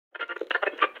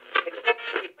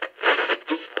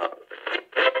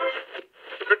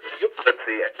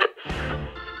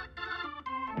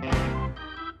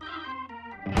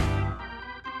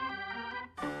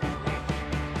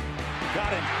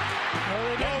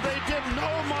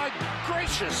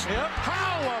delicious. Yep.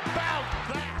 How about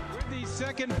that? With the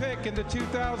second pick in the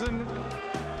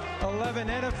 2011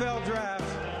 NFL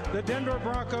Draft, the Denver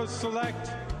Broncos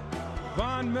select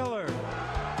Von Miller,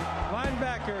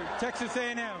 linebacker, Texas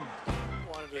A&M.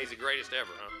 He's the greatest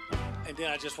ever, huh? And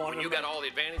then I just wanted when you got all the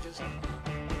advantages.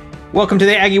 Welcome to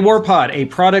the Aggie War Pod, a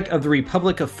product of the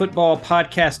Republic of Football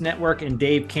Podcast Network and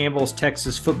Dave Campbell's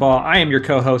Texas Football. I am your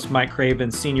co-host, Mike Craven,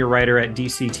 senior writer at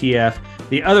DCTF.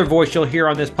 The other voice you'll hear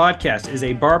on this podcast is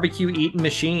a barbecue-eating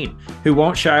machine who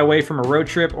won't shy away from a road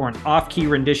trip or an off-key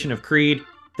rendition of Creed.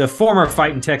 The former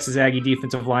fighting Texas Aggie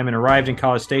defensive lineman arrived in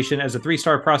College Station as a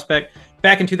three-star prospect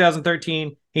back in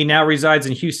 2013. He now resides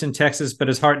in Houston, Texas, but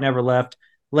his heart never left.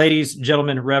 Ladies,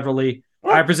 gentlemen, reverently,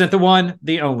 I present the one,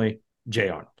 the only, Jay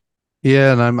Arnold.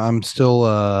 Yeah, and I'm still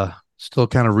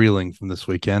kind of reeling from this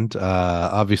weekend.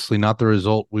 Obviously not the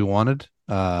result we wanted.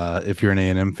 If you're an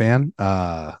A&M fan,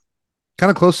 kind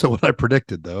of close to what I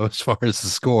predicted though, as far as the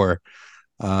score.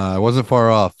 I wasn't far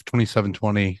off.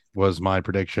 27-20 was my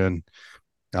prediction.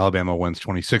 Alabama wins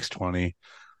 26-20.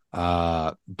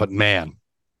 But man,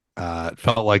 it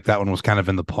felt like that one was kind of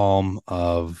in the palm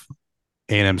of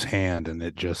A&M's hand, and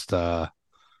it just felt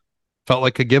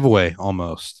like a giveaway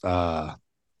almost.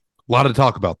 A lot to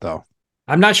talk about, though.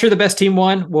 I'm not sure the best team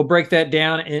won. We'll break that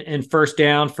down in first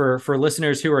down. For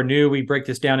listeners who are new, we break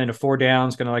this down into 4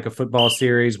 downs, kind of like a football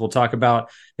series. We'll talk about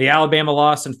the Alabama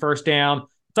loss in first down. We'll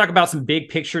talk about some big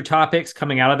picture topics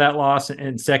coming out of that loss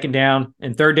in second down.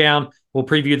 And third down, we'll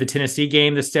preview the Tennessee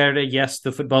game this Saturday. Yes,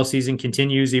 the football season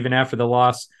continues even after the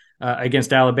loss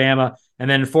against Alabama. And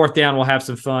then fourth down, we'll have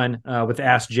some fun with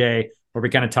Ask Jay, where we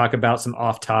kind of talk about some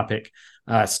off-topic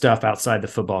stuff outside the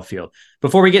football field.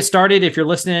 Before we get started, if you're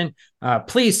listening,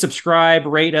 please subscribe,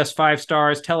 rate us 5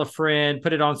 stars, tell a friend,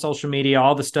 put it on social media,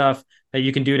 all the stuff that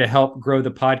you can do to help grow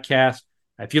the podcast.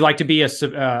 If you'd like to be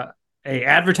a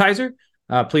advertiser,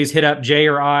 please hit up Jay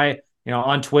or I,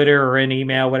 on Twitter or in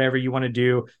email, whatever you want to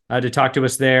do to talk to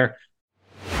us there.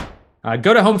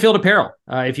 Go to Home Field Apparel.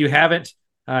 If you haven't,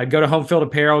 go to Home Field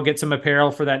Apparel, get some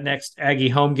apparel for that next Aggie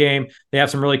home game. They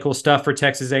have some really cool stuff for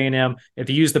Texas A&M. If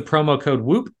you use the promo code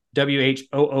WHOOP,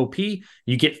 WHOOP,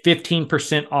 you get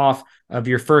 15% off of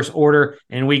your first order,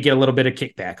 and we get a little bit of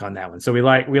kickback on that one. So we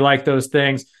like those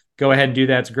things. Go ahead and do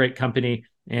that. It's a great company,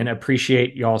 and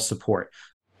appreciate y'all's support.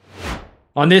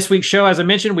 On this week's show, as I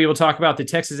mentioned, we will talk about the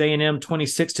Texas A&M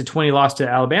 26-20 loss to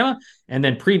Alabama, and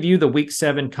then preview the Week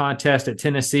 7 contest at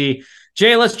Tennessee.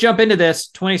 Jay, let's jump into this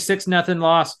 26-0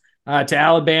 loss to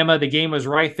Alabama. The game was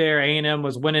right there. A&M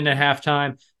was winning at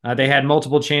halftime. They had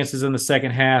multiple chances in the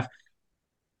second half.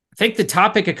 I think the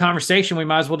topic of conversation we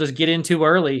might as well just get into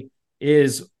early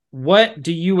is, what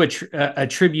do you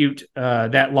attribute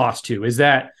that loss to? Is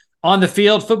that on the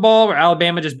field football where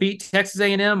Alabama just beat Texas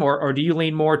A&M, or do you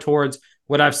lean more towards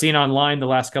what I've seen online the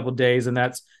last couple of days, and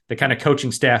that's the kind of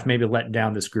coaching staff maybe letting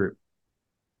down this group?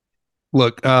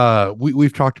 Look,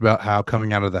 we've talked about how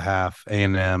coming out of the half,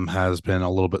 A&M has been a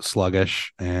little bit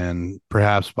sluggish and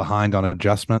perhaps behind on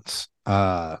adjustments.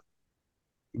 That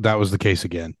was the case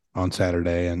again on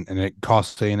Saturday, and it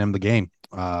cost A&M the game.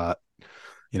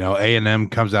 A&M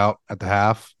comes out at the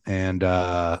half, and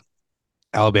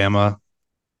Alabama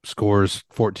scores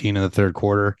 14 in the third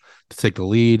quarter to take the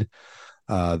lead.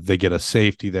 They get a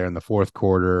safety there in the fourth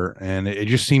quarter, and it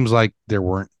just seems like there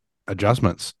weren't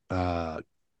adjustments.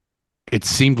 It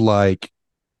seemed like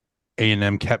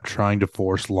A&M kept trying to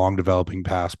force long developing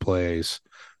pass plays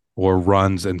or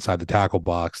runs inside the tackle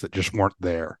box that just weren't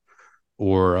there.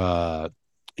 Or,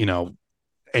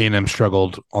 A&M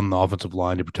struggled on the offensive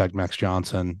line to protect Max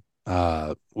Johnson,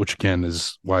 which again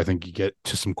is why I think you get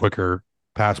to some quicker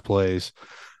pass plays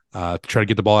to try to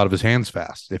get the ball out of his hands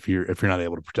fast if you're not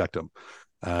able to protect him.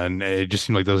 And it just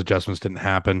seemed like those adjustments didn't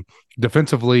happen.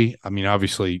 Defensively, I mean,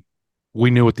 obviously, we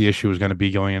knew what the issue was going to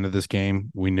be going into this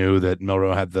game. We knew that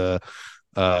Milroe had the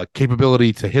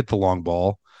capability to hit the long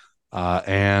ball,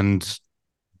 and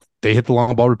they hit the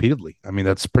long ball repeatedly. I mean,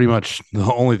 that's pretty much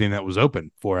the only thing that was open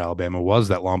for Alabama was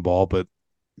that long ball, but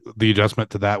the adjustment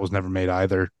to that was never made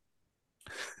either.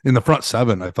 In the front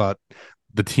seven, I thought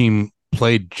the team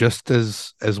played just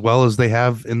as well as they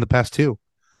have in the past two.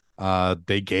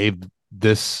 They gave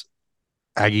this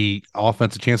Aggie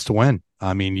offense a chance to win.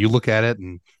 I mean, you look at it,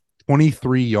 and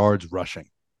 23 yards rushing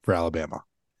for Alabama.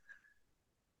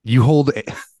 You hold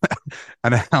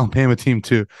an Alabama team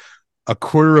to a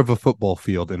quarter of a football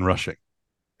field in rushing,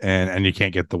 and you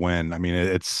can't get the win. I mean,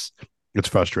 it's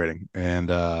frustrating. And,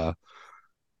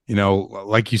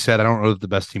 like you said, I don't know that the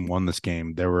best team won this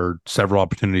game. There were several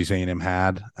opportunities A&M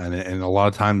had, and a lot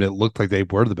of times it looked like they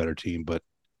were the better team, but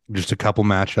just a couple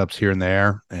matchups here and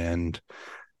there. And,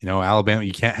 Alabama,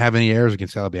 you can't have any errors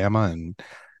against Alabama, and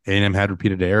A&M had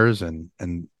repeated errors, and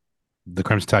the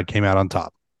Crimson Tide came out on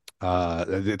top.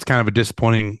 It's kind of a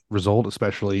disappointing result,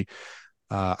 especially.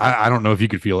 I don't know if you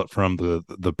could feel it from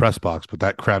the press box, but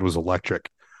that crowd was electric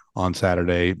on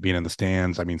Saturday, being in the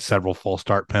stands. I mean, several false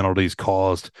start penalties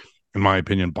caused, in my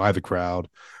opinion, by the crowd.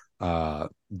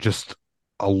 Just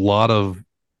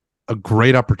a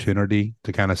great opportunity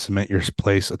to kind of cement your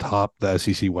place atop the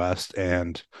SEC West,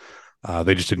 and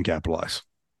they just didn't capitalize.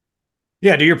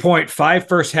 Yeah, to your point, 5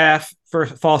 first half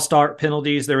false start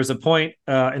penalties. There was a point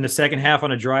in the second half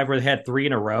on a drive where they had 3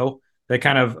 in a row that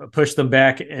kind of pushed them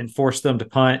back and forced them to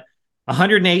punt.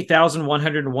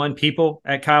 108,101 people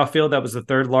at Kyle Field. That was the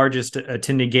third largest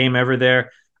attended game ever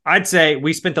there. I'd say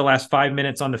we spent the last 5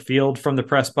 minutes on the field from the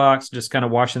press box, just kind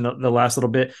of watching the last little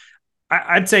bit.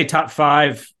 I'd say top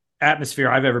 5 atmosphere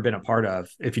I've ever been a part of.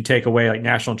 If you take away like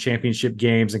national championship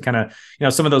games and kind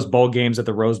of, some of those bowl games at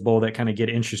the Rose Bowl that kind of get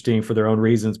interesting for their own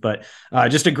reasons, but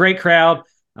just a great crowd.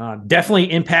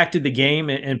 Definitely impacted the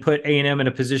game and put A&M in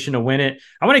a position to win it.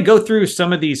 I want to go through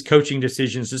some of these coaching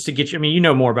decisions just to get you. I mean, you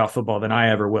know more about football than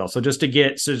I ever will. So just to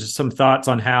get some thoughts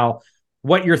on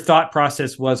what your thought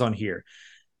process was on here.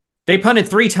 They punted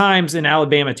 3 times in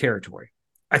Alabama territory.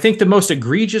 I think the most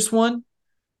egregious one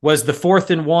was the 4th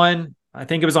and 1. I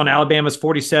think it was on Alabama's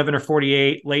 47 or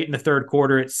 48 late in the third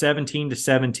quarter at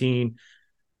 17-17.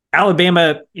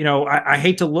 Alabama, I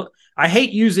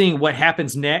hate using what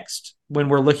happens next when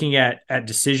we're looking at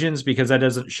decisions, because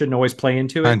that shouldn't always play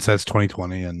into it. Hindsight's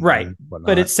 2020 and right. And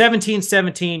but it's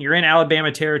 17-17. You're in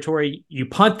Alabama territory. You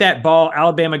punt that ball.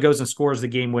 Alabama goes and scores the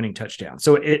game-winning touchdown.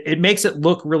 So it makes it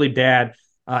look really bad.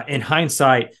 In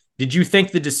hindsight, did you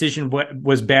think the decision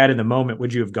was bad in the moment?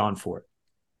 Would you have gone for it?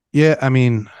 Yeah, I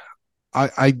mean,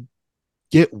 I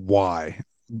get why,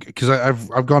 because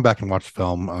I've gone back and watched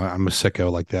film. I'm a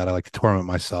sicko like that. I like to torment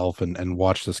myself and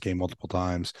watch this game multiple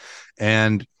times.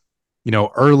 And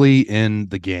early in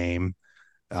the game,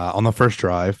 on the first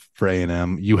drive for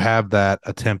A&M, you have that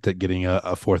attempt at getting a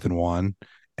 4th and 1,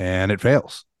 and it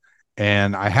fails.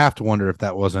 And I have to wonder if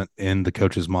that wasn't in the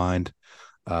coach's mind.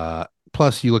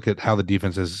 Plus, you look at how the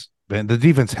defense has been. The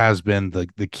defense has been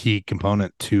the key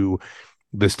component to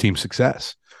this team's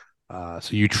success. So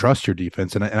you trust your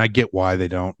defense, and I get why they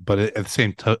don't. But at the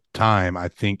same time, I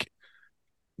think,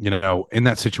 in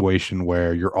that situation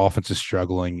where your offense is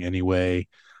struggling anyway,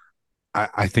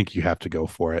 I think you have to go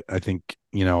for it. I think,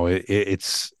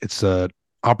 it's a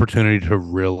opportunity to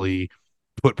really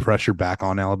put pressure back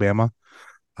on Alabama,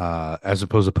 as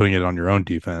opposed to putting it on your own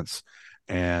defense.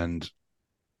 And,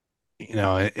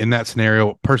 in that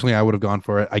scenario, personally, I would have gone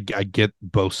for it. I get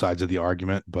both sides of the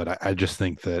argument, but I just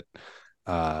think that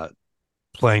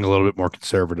playing a little bit more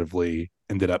conservatively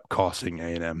ended up costing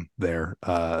A&M there,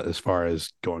 as far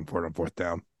as going for it on 4th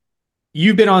down.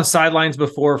 You've been on sidelines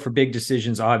before for big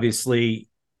decisions, obviously.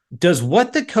 Does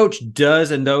what the coach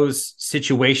does in those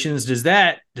situations, does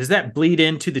that bleed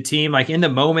into the team? Like in the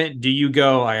moment, do you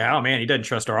go like, oh man, he doesn't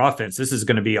trust our offense, this is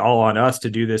going to be all on us to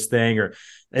do this thing? Or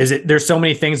there's so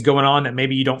many things going on that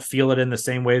maybe you don't feel it in the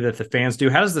same way that the fans do?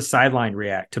 How does the sideline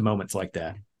react to moments like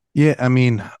that? Yeah, I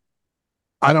mean,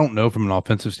 I don't know from an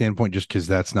offensive standpoint, just because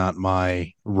that's not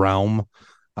my realm.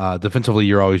 Defensively,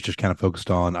 you're always just kind of focused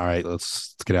on, all right,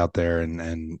 let's get out there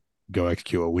and go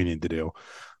execute what we need to do.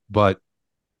 But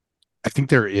I think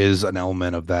there is an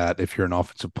element of that if you're an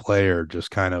offensive player,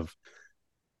 just kind of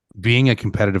being a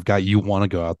competitive guy. You want to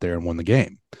go out there and win the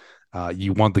game.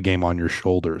 You want the game on your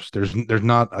shoulders. There's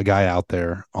not a guy out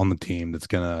there on the team that's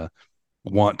going to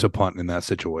want to punt in that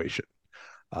situation.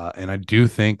 And I do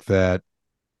think that,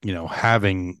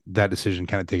 having that decision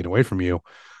kind of taken away from you,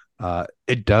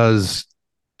 it does,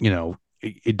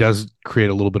 it does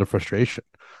create a little bit of frustration.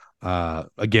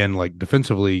 Again, like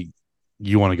defensively,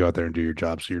 you want to go out there and do your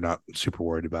job, so you're not super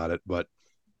worried about it. But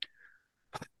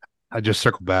I just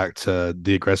circle back to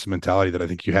the aggressive mentality that I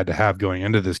think you had to have going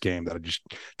into this game that I just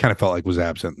kind of felt like was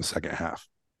absent in the second half.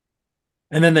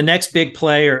 And then the next big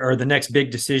play or the next big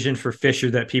decision for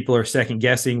Fisher that people are second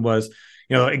guessing was,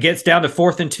 it gets down to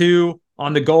 4th and 2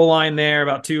 on the goal line there,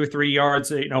 about 2 or 3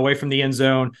 yards, away from the end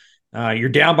zone. You're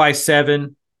down by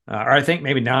 7. Or I think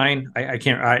maybe 9. I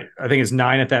can't. I think it's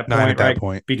 9 at that point. 9 at that right?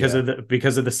 point because of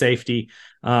the safety.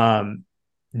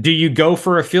 Do you go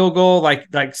for a field goal like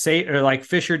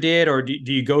Fisher did, or do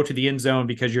you go to the end zone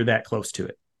because you're that close to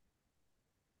it?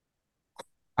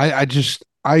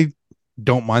 I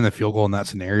don't mind the field goal in that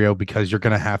scenario because you're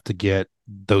going to have to get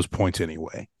those points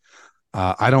anyway.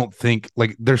 I don't think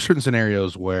there's certain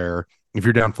scenarios where if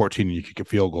you're down 14 and you kick a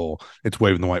field goal, it's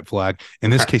waving the white flag.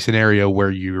 In this case scenario where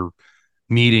you're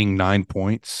needing 9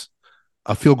 points,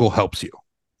 a field goal helps you.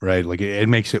 right? Like it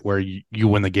makes it where you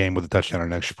win the game with a touchdown or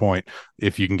an extra point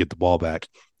if you can get the ball back.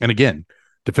 And again,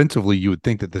 defensively, you would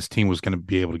think that this team was going to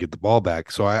be able to get the ball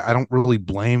back. So I don't really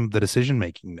blame the decision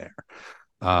making there,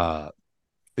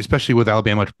 especially with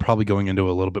Alabama probably going into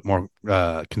a little bit more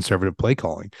conservative play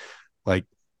calling. Like,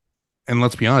 and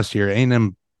let's be honest here,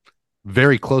 A&M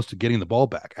very close to getting the ball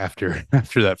back after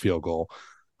that field goal.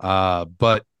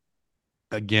 But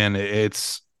again,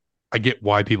 I get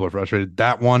why people are frustrated.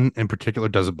 That one in particular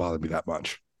doesn't bother me that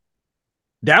much.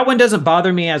 That one doesn't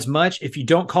bother me as much if you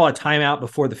don't call a timeout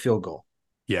before the field goal.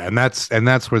 Yeah, and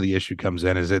that's where the issue comes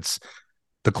in, is it's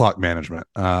the clock management.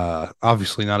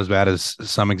 Obviously not as bad as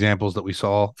some examples that we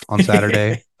saw on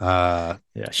Saturday. Shout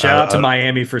out to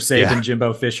Miami for saving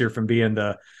Jimbo Fisher from being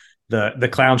the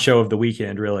clown show of the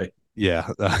weekend, really. Yeah,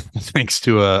 thanks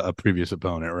to a previous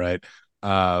opponent, right?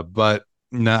 But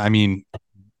no, I mean,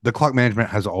 the clock management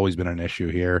has always been an issue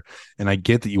here, and I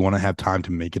get that you want to have time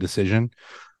to make a decision.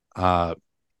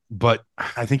 But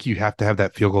I think you have to have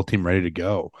that field goal team ready to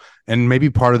go. And maybe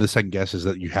part of the second guess is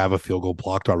that you have a field goal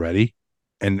blocked already.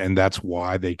 And that's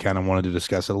why they kind of wanted to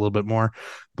discuss it a little bit more.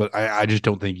 But I just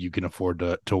don't think you can afford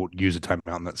to use a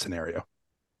timeout in that scenario.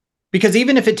 Because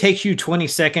even if it takes you 20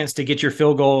 seconds to get your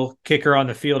field goal kicker on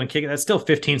the field and kick it, that's still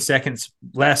 15 seconds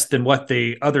less than what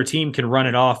the other team can run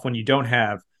it off when you don't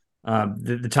have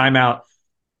the timeout.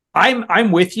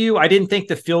 I'm with you. I didn't think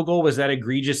the field goal was that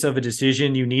egregious of a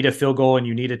decision. You need a field goal and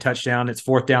you need a touchdown. It's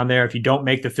fourth down there. If you don't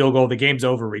make the field goal, the game's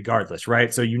over regardless,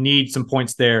 right? So you need some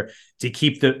points there to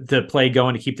keep the play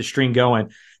going, to keep the string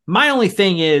going. My only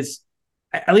thing is,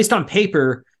 at least on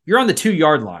paper, you're on the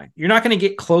 2-yard line. You're not going to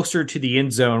get closer to the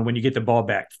end zone when you get the ball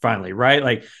back finally, right?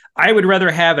 Like, I would rather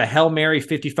have a Hail Mary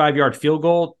 55-yard field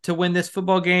goal to win this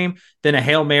football game than a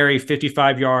Hail Mary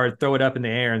 55-yard, throw it up in the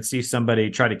air and see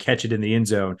somebody try to catch it in the end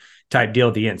zone type deal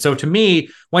at the end. So to me,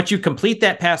 once you complete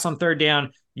that pass on third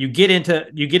down, you get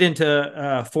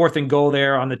into fourth and goal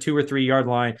there on the 2 or 3 yard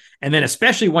line. And then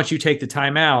especially once you take the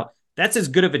timeout, that's as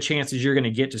good of a chance as you're going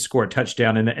to get to score a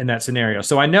touchdown in that scenario.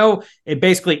 So I know it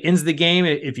basically ends the game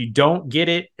if you don't get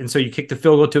it, and so you kick the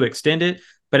field goal to extend it.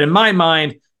 But in my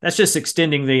mind, that's just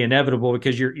extending the inevitable,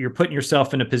 because you're putting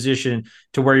yourself in a position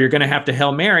to where you're going to have to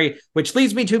Hail Mary, which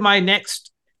leads me to my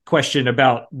next question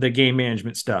about the game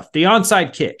management stuff. The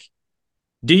onside kick.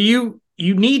 Do you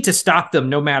need to stop them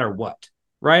no matter what,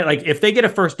 right? Like, if they get a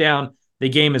first down, the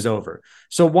game is over.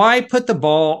 So why put the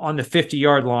ball on the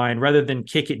 50-yard line rather than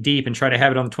kick it deep and try to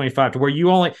have it on the 25, to where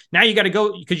now you got to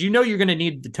go, because you're going to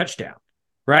need the touchdown,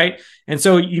 right? And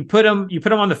so you put them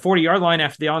on the 40-yard line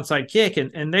after the onside kick,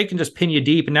 and they can just pin you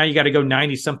deep, and now you got to go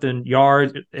 90-something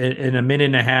yards in a minute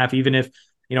and a half, even if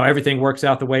everything works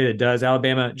out the way that it does.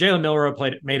 Alabama, Jalen Milroe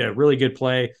made a really good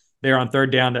play there on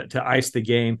third down to ice the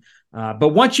game. But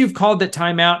once you've called that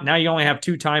timeout, now you only have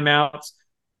 2 timeouts.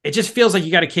 It just feels like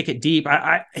you got to kick it deep.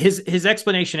 His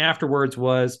explanation afterwards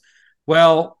was,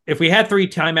 well, if we had 3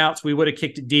 timeouts, we would have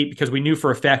kicked it deep because we knew for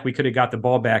a fact we could have got the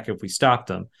ball back if we stopped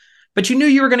them. But you knew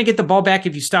you were going to get the ball back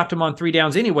if you stopped them on 3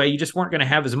 downs anyway. You just weren't going to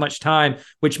have as much time,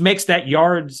 which makes that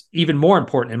yards even more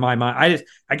important in my mind.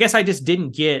 I guess I just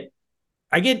didn't get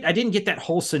I didn't get that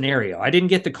whole scenario. I didn't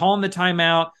get the calling the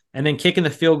timeout and then kicking the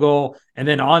field goal and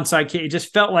then onside kick. It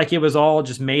just felt like it was all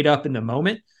just made up in the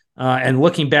moment. And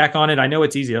looking back on it, I know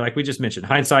it's easier. Like we just mentioned,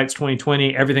 hindsight's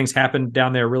 2020. Everything's happened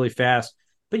down there really fast.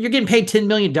 But you're getting paid $10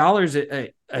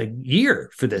 million a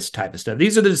year for this type of stuff.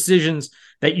 These are the decisions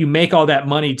that you make all that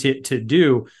money to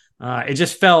do. It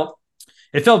just felt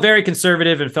very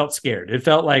conservative and felt scared. It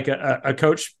felt like a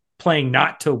coach playing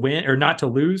not to win or not to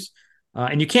lose.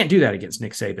 And you can't do that against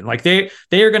Nick Saban. Like they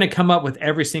are going to come up with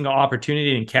every single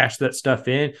opportunity and cash that stuff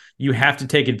in. You have to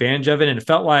take advantage of it. And it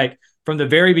felt like from the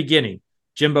very beginning,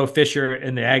 Jimbo Fisher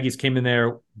and the Aggies came in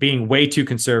there being way too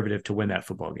conservative to win that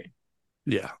football game.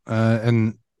 Yeah.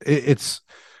 And it's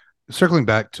circling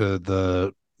back to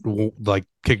the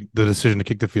decision to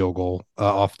kick the field goal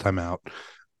off timeout.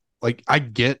 Like, I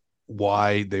get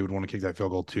why they would want to kick that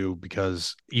field goal too,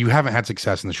 because you haven't had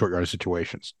success in the short yardage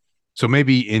situations. So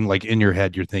maybe in your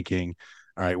head, you're thinking,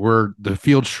 all right, the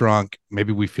field shrunk.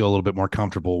 Maybe we feel a little bit more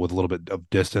comfortable with a little bit of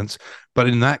distance. But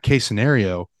in that case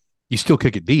scenario, you still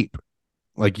kick it deep.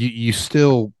 Like you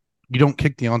don't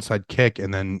kick the onside kick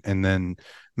and then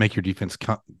make your defense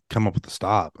come up with the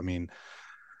stop. I mean,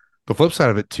 the flip side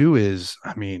of it too is,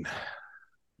 I mean,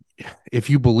 if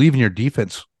you believe in your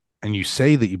defense and you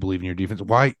say that you believe in your defense,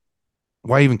 why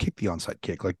even kick the onside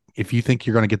kick? Like, if you think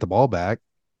you're going to get the ball back,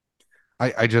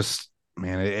 there's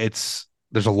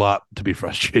a lot to be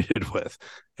frustrated with.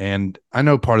 And I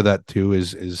know part of that too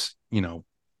is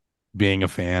being a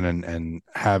fan and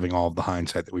having all of the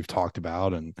hindsight that we've talked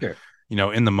about. And, Sure.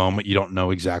 in the moment, you don't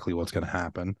know exactly what's going to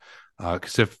happen.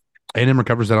 Because if A&M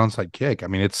recovers that onside kick, I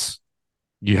mean,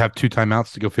 you have 2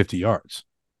 timeouts to go 50 yards.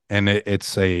 And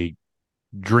it's a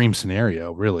dream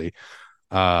scenario, really.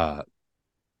 But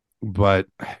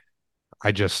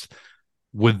I just,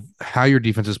 with how your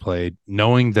defense is played,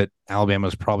 knowing that Alabama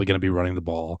is probably going to be running the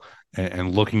ball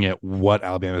and looking at what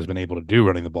Alabama has been able to do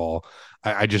running the ball,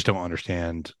 I just don't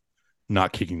understand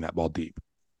not kicking that ball deep.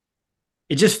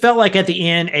 It just felt like at the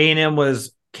end, A&M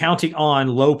was counting on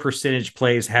low percentage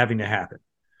plays having to happen.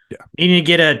 Yeah. Needing to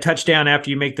get a touchdown after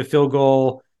you make the field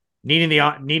goal, needing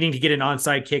to get an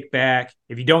onside kick back.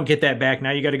 If you don't get that back,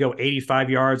 now you got to go 85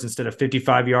 yards instead of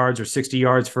 55 yards or 60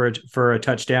 yards for a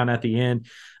touchdown at the end.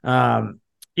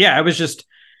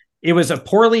 It was a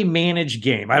poorly managed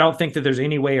game. I don't think that there's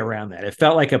any way around that. It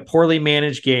felt like a poorly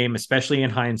managed game, especially in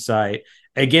hindsight,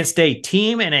 against a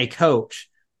team and a coach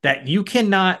that you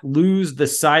cannot lose the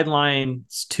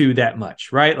sidelines to that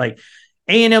much, right? Like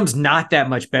A&M's not that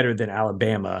much better than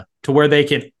Alabama to where they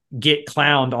can get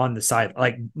clowned on the side.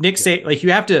 Like Nick say, like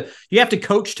you have to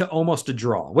coach to almost a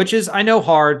draw, which is, I know,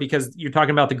 hard because you're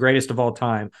talking about the greatest of all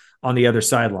time on the other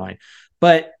sideline.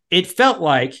 But it felt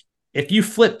like if you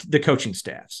flipped the coaching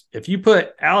staffs, if you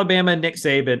put Alabama Nick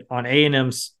Saban on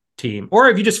A&M's team, or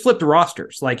if you just flipped the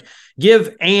rosters, like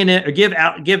give A&M or give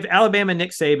Alabama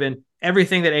Nick Saban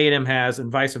everything that A&M has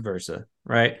and vice versa,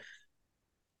 right?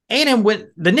 A&M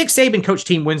the Nick Saban coach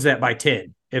team wins that by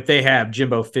 10 if they have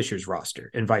Jimbo Fisher's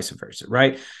roster and vice versa,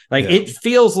 right? Like It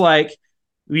feels like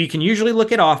you can usually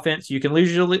look at offense, you can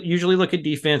usually look at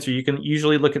defense, or you can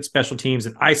usually look at special teams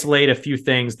and isolate a few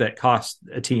things that cost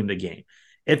a team the game.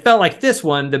 It felt like this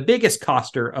one, the biggest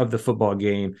coster of the football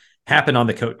game, happened on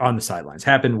the sidelines,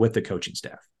 happened with the coaching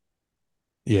staff.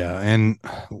 Yeah, and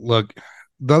look,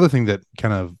 the other thing that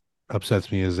kind of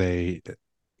upsets me as a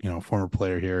former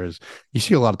player here is you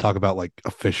see a lot of talk about like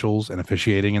officials and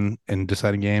officiating and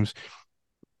deciding games.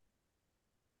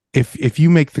 If you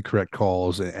make the correct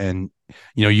calls and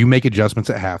you make adjustments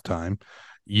at halftime,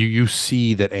 you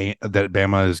see that that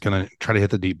Bama is going to try to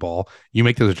hit the deep ball. You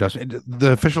make those adjustments.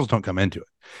 The officials don't come into it,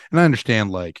 and I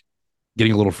understand like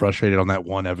getting a little frustrated on that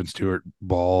one Evan Stewart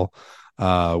ball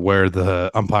where the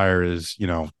umpire is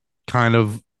kind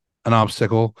of an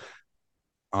obstacle.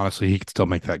 Honestly, he could still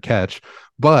make that catch,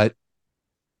 but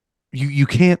you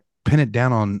can't pin it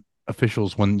down on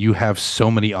officials when you have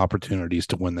so many opportunities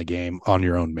to win the game on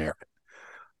your own merit.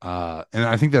 And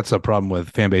I think that's a problem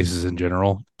with fan bases in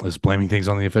general, is blaming things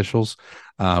on the officials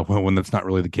when that's not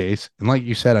really the case. And like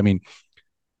you said, I mean,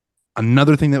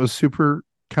 another thing that was super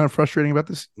kind of frustrating about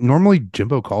this, normally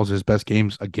Jimbo calls his best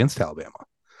games against Alabama.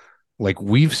 Like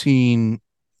we've seen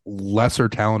lesser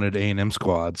talented A&M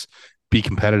squads be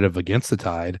competitive against the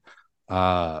Tide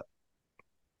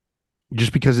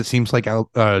just because it seems like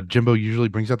Jimbo usually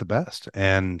brings out the best.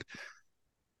 And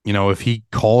if he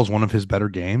calls one of his better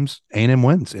games, A&M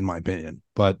wins, in my opinion.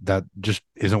 But that just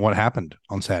isn't what happened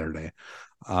on Saturday.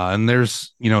 And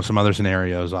there's, some other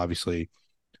scenarios, obviously,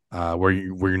 where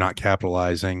you're not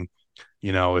capitalizing.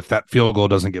 If that field goal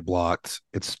doesn't get blocked,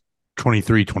 it's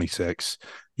 23-26.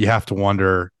 You have to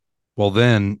wonder, well,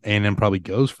 then A&M probably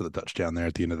goes for the touchdown there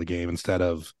at the end of the game instead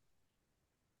of,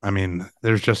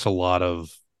 there's just a lot of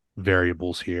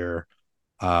variables here.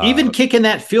 Even kicking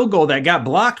that field goal that got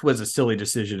blocked was a silly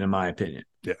decision, in my opinion.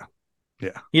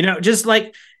 Yeah. Just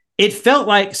like it felt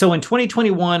like, so in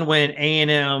 2021, when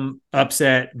A&M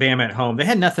upset Bama at home, they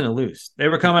had nothing to lose. They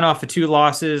were coming off of 2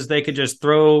 losses. They could just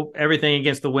throw everything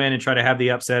against the wind and try to have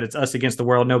the upset. It's us against the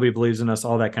world. Nobody believes in us,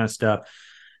 all that kind of stuff.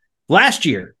 Last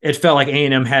year, it felt like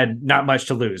A&M had not much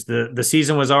to lose. The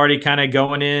season was already kind of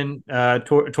going in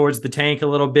towards the tank a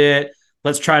little bit.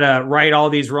 Let's try to right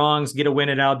all these wrongs, get a win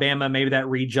at Alabama. Maybe that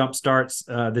re-jump starts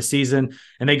the season,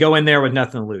 and they go in there with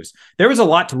nothing to lose. There was a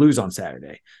lot to lose on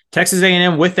Saturday. Texas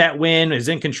A&M, with that win, is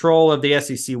in control of the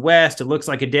SEC West. It looks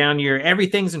like a down year.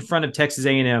 Everything's in front of Texas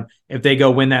A&M if they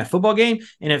go win that football game,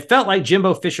 and it felt like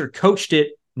Jimbo Fisher coached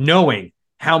it knowing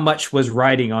how much was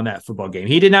riding on that football game.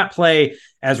 He did not play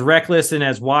as reckless and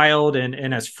as wild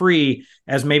and as free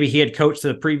as maybe he had coached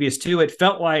the previous 2. It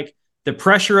felt like the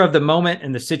pressure of the moment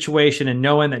and the situation and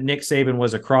knowing that Nick Saban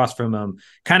was across from him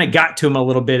kind of got to him a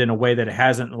little bit in a way that it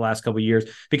hasn't in the last couple of years,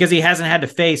 because he hasn't had to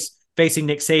facing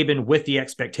Nick Saban with the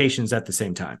expectations at the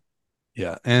same time.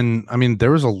 Yeah. And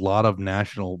there was a lot of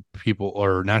national people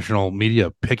or national media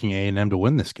picking A&M to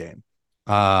win this game.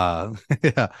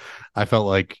 Yeah, I felt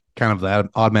like kind of that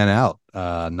odd man out,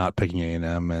 not picking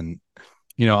A&M. And,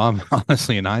 I'm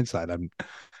honestly, in hindsight, I'm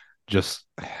just,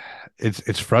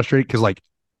 it's frustrating because like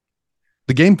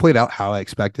the game played out how I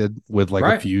expected with like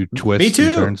a few twists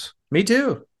and turns. Me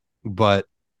too. But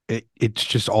it's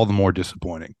just all the more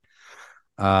disappointing.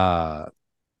 I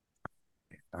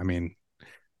mean,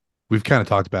 we've kind of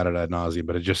talked about it ad nauseum,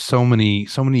 but it's just so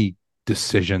many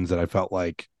decisions that I felt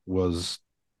like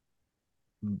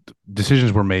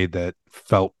decisions were made that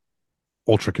felt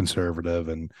ultra conservative.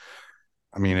 And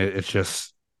I mean, it's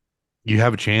just, you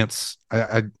have a chance.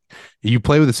 You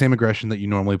play with the same aggression that you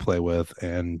normally play with,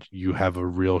 and you have a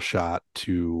real shot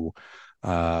to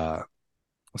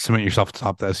cement yourself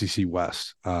atop the SEC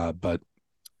West. But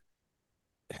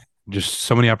just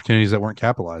so many opportunities that weren't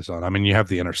capitalized on. I mean, you have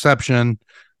the interception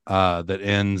that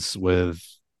ends with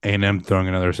A&M throwing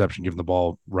another interception, giving the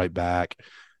ball right back.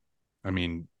 I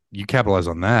mean, you capitalize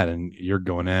on that, and you're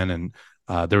going in. And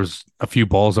there was a few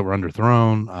balls that were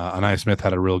underthrown. Anaya Smith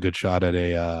had a real good shot at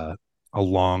a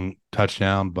long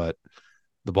touchdown, but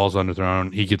the ball's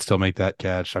underthrown. He could still make that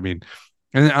catch. I mean,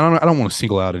 and I don't want to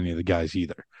single out any of the guys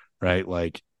either, right?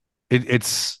 Like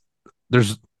there's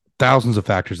thousands of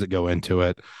factors that go into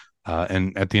it.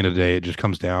 And at the end of the day, it just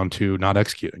comes down to not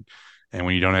executing. And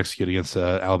when you don't execute against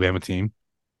the Alabama team,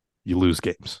 you lose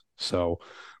games. So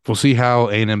we'll see how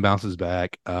A&M bounces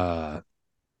back.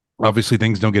 Obviously,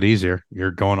 things don't get easier.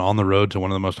 You're going on the road to one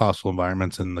of the most hostile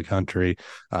environments in the country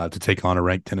to take on a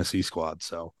ranked Tennessee squad.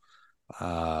 So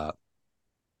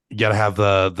you got to have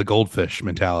the goldfish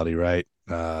mentality, right?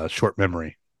 Short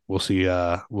memory. We'll see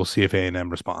if A&M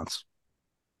responds.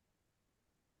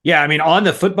 Yeah, I mean, on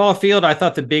the football field, I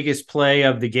thought the biggest play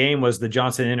of the game was the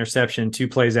Johnson interception 2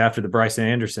 plays after the Bryson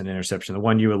Anderson interception, the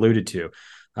one you alluded to.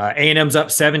 A&M's up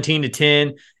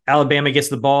 17-10. Alabama gets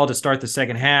the ball to start the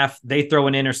second half. They throw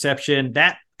an interception.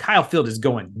 That Kyle Field is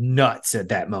going nuts at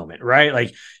that moment, right?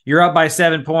 Like, you're up by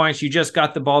 7 points. You just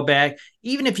got the ball back.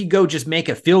 Even if you go just make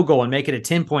a field goal and make it a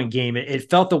 10-point game,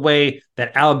 it felt the way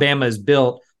that Alabama is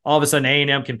built. All of a sudden,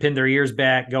 A&M can pin their ears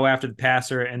back, go after the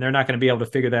passer, and they're not going to be able to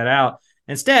figure that out.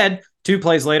 Instead, 2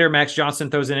 plays later, Max Johnson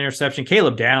throws an interception.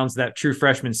 Caleb Downs, that true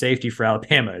freshman safety for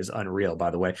Alabama, is unreal, by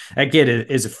the way. That kid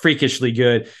is freakishly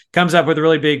good. Comes up with a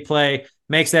really big play,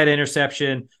 makes that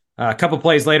interception. A couple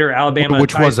plays later, Alabama.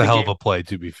 Which was a hell of a play,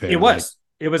 to be fair. It was.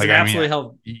 It was an absolute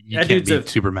hell. You can't be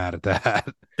super mad at that.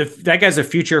 That guy's a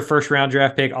future first-round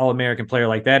draft pick, All-American player.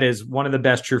 Like, that is one of the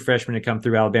best true freshmen to come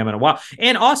through Alabama in a while.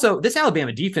 And also, this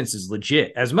Alabama defense is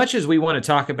legit. As much as we want to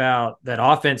talk about that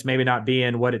offense maybe not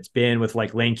being what it's been with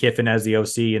like Lane Kiffin as the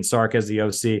OC and Sark as the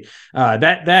OC,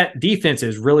 that defense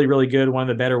is really, really good. One of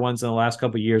the better ones in the last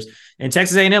couple of years. And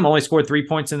Texas A&M only scored 3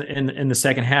 points in the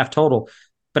second half total.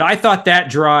 But I thought that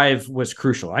drive was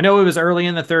crucial. I know it was early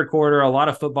in the third quarter, a lot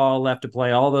of football left to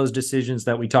play, all those decisions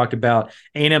that we talked about.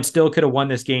 A&M still could have won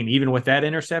this game even with that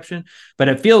interception. But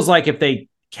it feels like if they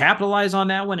capitalize on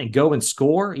that one and go and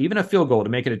score, even a field goal to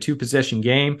make it a 2-possession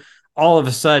game, all of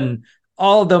a sudden,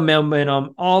 all the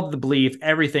momentum, all the belief,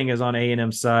 everything is on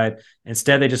A&M's side.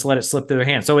 Instead, they just let it slip through their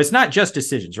hands. So it's not just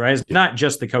decisions, right? It's not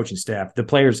just the coaching staff. The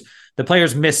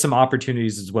players missed some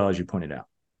opportunities as well, as you pointed out.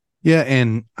 Yeah,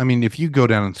 and I mean, if you go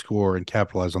down and score and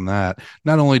capitalize on that,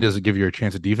 not only does it give you a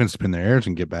chance of defense to pin their ears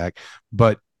and get back,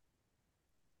 but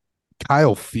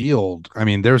Kyle Field, I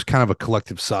mean, there's kind of a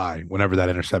collective sigh whenever that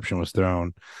interception was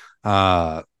thrown.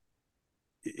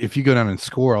 If you go down and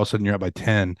score, all of a sudden you're up by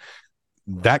 10.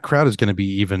 That crowd is going to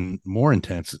be even more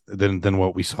intense than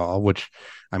what we saw, which,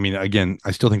 I mean, again, I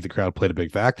still think the crowd played a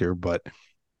big factor, but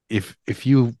if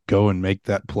you go and make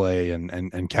that play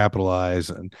and capitalize,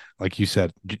 and like you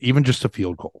said, even just a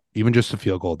field goal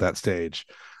at that stage,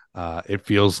 it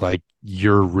feels like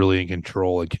you're really in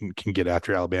control and can get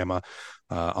after Alabama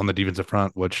on the defensive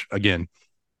front, which, again,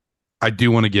 I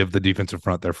do want to give the defensive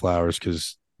front their flowers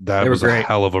because that was a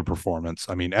hell of a performance.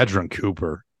 I mean, Edgerrin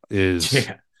Cooper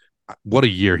what a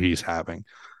year he's having.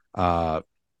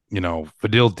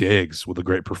 Fadil Diggs with a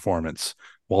great performance.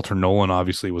 Walter Nolan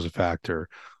obviously was a factor.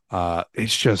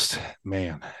 It's just,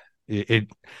 man,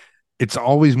 it's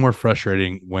always more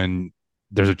frustrating when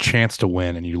there's a chance to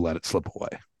win and you let it slip away.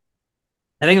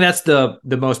 I think that's the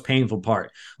most painful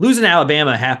part. Losing to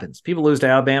Alabama happens. People lose to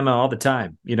Alabama all the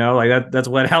time. That's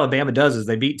what Alabama does, is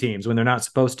they beat teams when they're not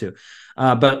supposed to.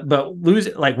 But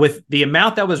lose, like, with the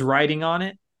amount that was riding on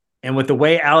it, and with the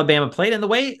way Alabama played and the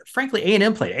way, frankly,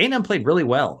 A&M played. A&M played really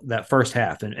well that first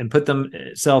half and put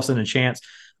themselves in a chance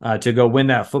to go win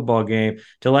that football game.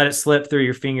 To let it slip through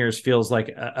your fingers feels like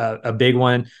a big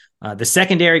one. The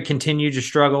secondary continued to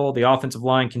struggle. The offensive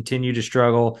line continued to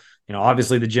struggle.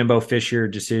 Obviously the Jimbo Fisher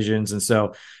decisions. And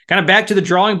so kind of back to the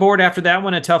drawing board after that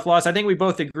one, a tough loss. I think we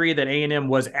both agree that A&M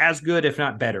was as good, if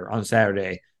not better, on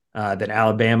Saturday than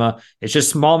Alabama. It's just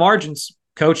small margins.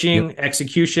 coaching,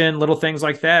 execution, little things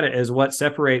like that is what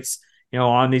separates,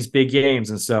 on these big games.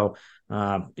 And so,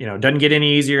 doesn't get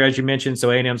any easier, as you mentioned.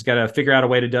 So A&M's got to figure out a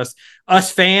way to dust us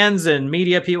fans and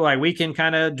media people. Like, we can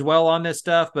kind of dwell on this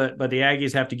stuff, but the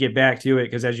Aggies have to get back to it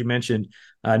because, as you mentioned,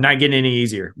 not getting any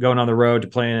easier going on the road to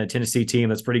playing a Tennessee team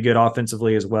that's pretty good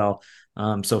offensively as well.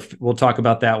 So we'll talk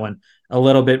about that one a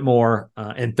little bit more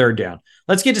in third down.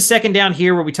 Let's get to second down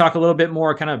here, where we talk a little bit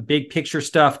more kind of big picture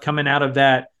stuff coming out of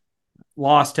that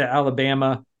loss to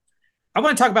Alabama. I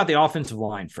want to talk about the offensive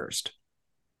line first.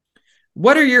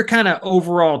 What are your kind of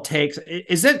overall takes?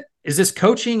 Is this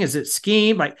coaching? Is it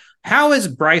scheme? Like, how is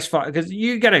Bryce Foster? Because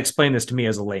you got to explain this to me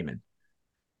as a layman.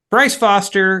 Bryce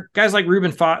Foster, guys like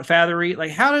Reuben Fathery,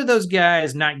 like, how do those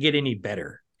guys not get any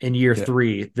better in year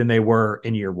 3 than they were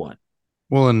in year 1?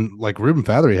 Well, and like Reuben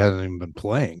Fathery hasn't even been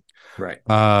playing. Right.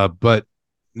 But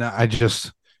no, I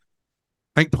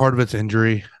think part of it's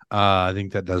injury. I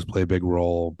think that does play a big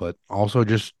role, but also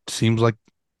just seems like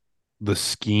the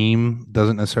scheme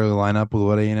doesn't necessarily line up with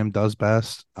what A&M does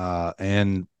best.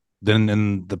 And then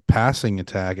in the passing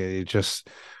attack, it just,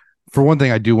 for one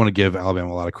thing, I do want to give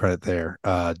Alabama a lot of credit there.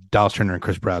 Dallas Turner and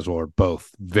Chris Braswell are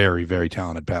both very, very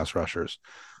talented pass rushers.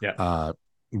 Yeah.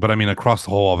 But I mean, across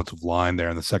the whole offensive line there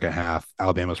in the second half,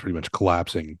 Alabama's pretty much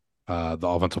collapsing the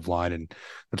offensive line. And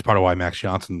that's part of why Max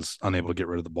Johnson's unable to get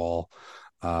rid of the ball.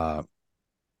 I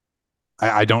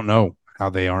don't know how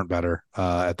they aren't better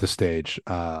at this stage.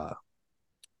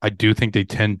 I do think they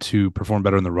tend to perform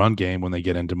better in the run game when they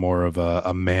get into more of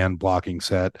a man blocking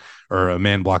set or a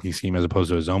man blocking scheme as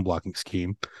opposed to a zone blocking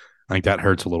scheme. I think that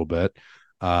hurts a little bit.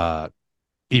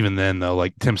 Even then, though,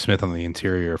 like Tim Smith on the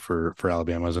interior for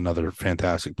Alabama is another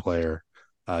fantastic player.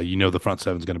 The front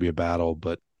seven is going to be a battle,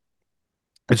 but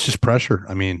it's just pressure.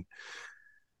 I mean,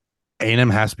 A&M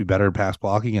has to be better at pass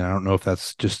blocking, and I don't know if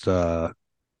that's just a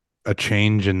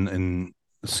change in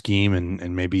scheme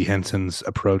and maybe Henson's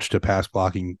approach to pass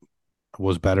blocking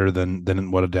was better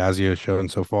than what Adazio has shown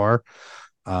so far.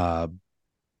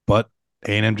 But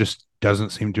A&M just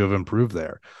doesn't seem to have improved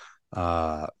there.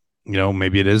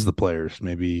 Maybe it is the players.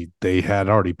 Maybe they had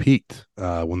already peaked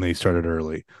when they started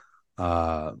early.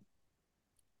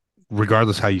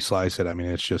 Regardless how you slice it, I mean,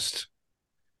 it's just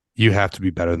you have to be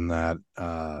better than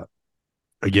that.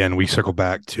 Again, we circle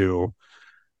back to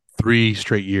 3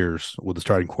 straight years with the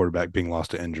starting quarterback being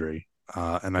lost to injury.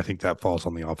 And I think that falls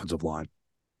on the offensive line.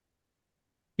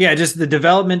 Yeah, just the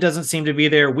development doesn't seem to be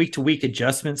there. Week-to-week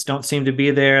adjustments don't seem to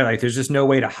be there. Like, there's just no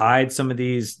way to hide some of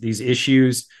these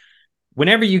issues.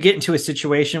 Whenever you get into a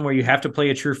situation where you have to play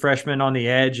a true freshman on the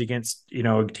edge against,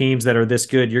 teams that are this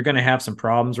good, you're going to have some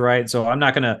problems, right? So I'm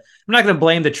not going to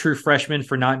blame the true freshman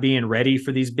for not being ready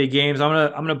for these big games.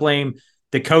 I'm going to blame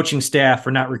the coaching staff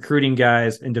for not recruiting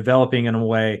guys and developing in a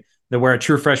way that where a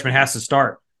true freshman has to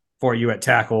start for you at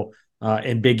tackle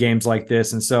in big games like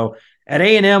this. And so at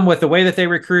A&M, with the way that they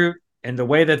recruit and the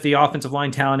way that the offensive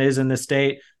line talent is in this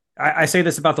state, I say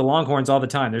this about the Longhorns all the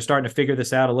time. They're starting to figure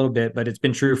this out a little bit, but it's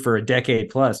been true for a decade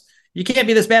plus. You can't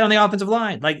be this bad on the offensive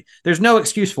line. Like, there's no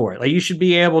excuse for it. Like, you should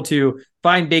be able to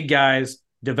find big guys,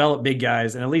 develop big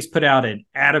guys, and at least put out an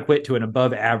adequate to an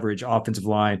above average offensive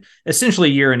line,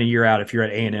 essentially year in and year out if you're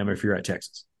at A&M or if you're at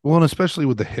Texas. Well, and especially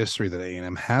with the history that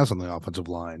A&M has on the offensive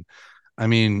line. I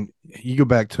mean, you go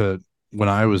back to when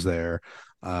I was there,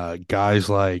 guys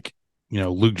like,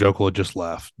 Luke Jokel had just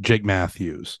left, Jake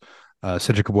Matthews,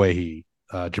 Cedric Abuehi,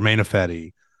 Jermaine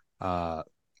Ifedi,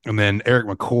 and then Eric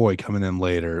McCoy coming in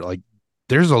later. Like,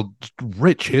 there's a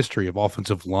rich history of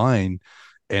offensive line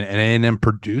and A&M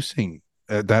producing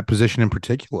at that position in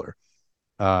particular,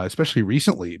 especially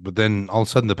recently. But then all of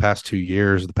a sudden, the past 3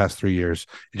 years,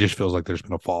 it just feels like there's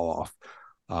been a fall off.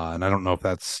 And I don't know if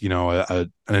that's,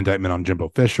 an indictment on Jimbo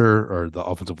Fisher or the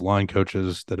offensive line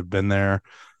coaches that have been there.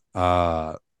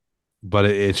 But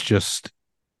it's just,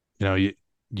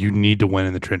 you need to win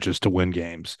in the trenches to win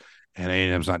games, and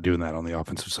A&M's not doing that on the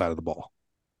offensive side of the ball.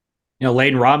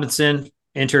 Layden Robinson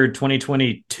entered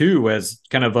 2022 as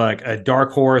kind of like a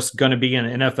dark horse, going to be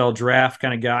an NFL draft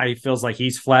kind of guy. He feels like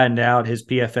he's flattened out. His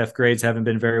PFF grades haven't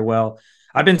been very well.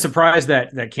 I've been surprised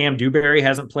that Cam Dewberry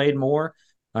hasn't played more,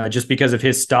 just because of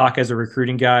his stock as a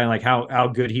recruiting guy and like how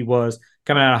good he was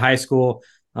coming out of high school.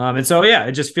 And so, yeah,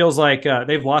 it just feels like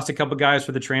they've lost a couple guys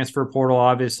for the transfer portal,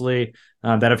 obviously,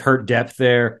 that have hurt depth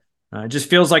there. It just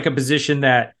feels like a position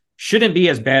that shouldn't be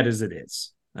as bad as it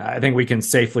is. I think we can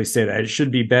safely say that it should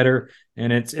be better.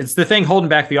 And it's the thing holding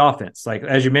back the offense. Like,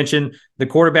 as you mentioned, the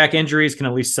quarterback injuries can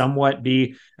at least somewhat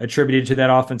be attributed to that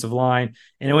offensive line.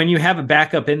 And when you have a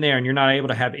backup in there and you're not able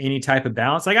to have any type of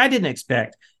balance, like, I didn't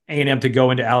expect A&M to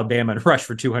go into Alabama and rush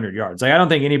for 200 yards. Like, I don't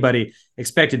think anybody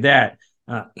expected that.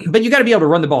 But you got to be able to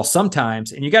run the ball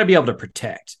sometimes, and you got to be able to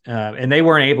protect. And they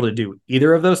weren't able to do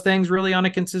either of those things really on a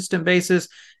consistent basis.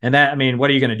 And that, I mean, what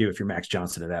are you going to do if you're Max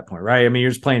Johnson at that point, right? I mean,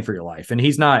 you're just playing for your life, and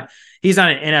he's not an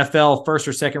NFL first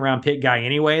or second round pick guy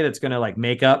anyway. That's going to like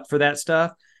make up for that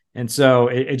stuff. And so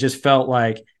it just felt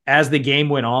like as the game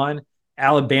went on,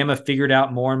 Alabama figured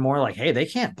out more and more like, hey, they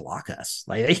can't block us.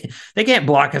 Like they can't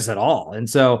block us at all. And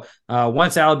so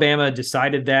once Alabama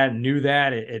decided that and knew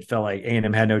that, it felt like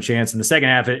A&M had no chance. In the second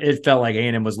half, it felt like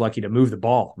A&M was lucky to move the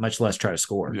ball, much less try to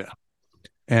score. Yeah.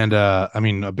 And I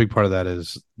mean, a big part of that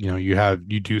is,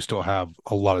 you do still have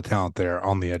a lot of talent there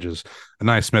on the edges.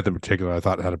 Anaya Smith in particular, I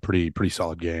thought had a pretty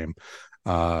solid game.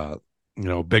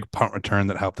 Big punt return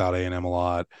that helped out A&M a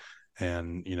lot.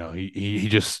 And, he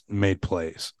just made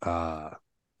plays.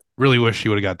 Really wish he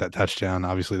would have got that touchdown.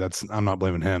 Obviously, I'm not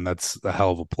blaming him. That's a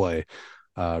hell of a play,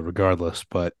 regardless.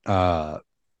 But now,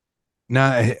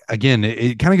 again,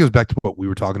 it kind of goes back to what we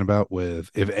were talking about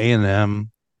with if A&M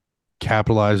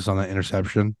capitalizes on that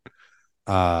interception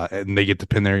and they get to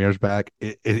pin their ears back,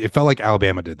 it felt like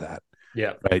Alabama did that.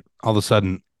 Yeah. Right. All of a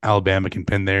sudden, Alabama can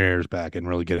pin their ears back and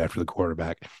really get after the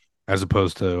quarterback as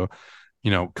opposed to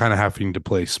kind of having to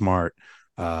play smart.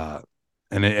 And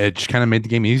it just kind of made the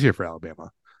game easier for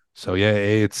Alabama. So,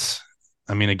 yeah,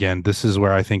 again, this is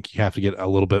where I think you have to get a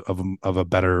little bit of a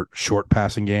better short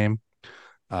passing game,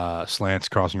 slants,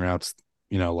 crossing routes,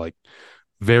 like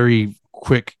very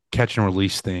quick catch and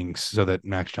release things so that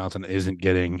Max Johnson isn't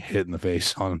getting hit in the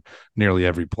face on nearly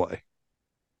every play.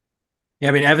 Yeah,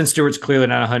 I mean, Evan Stewart's clearly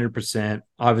not 100%.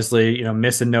 Obviously,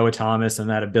 missing Noah Thomas and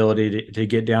that ability to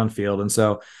get downfield. And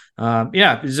so,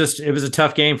 it was a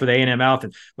tough game for the A&M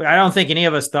outfit. I don't think any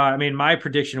of us thought, I mean, my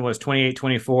prediction was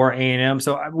 28-24 A&M.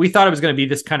 So we thought it was going to be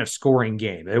this kind of scoring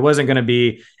game. It wasn't going to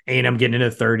be A&M getting into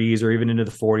the 30s or even into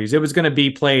the 40s. It was going to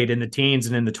be played in the teens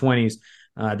and in the 20s.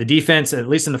 The defense, at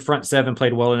least in the front seven,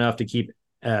 played well enough to keep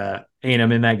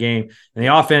A&M in that game. And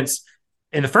the offense,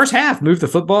 in the first half, moved the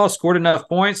football, scored enough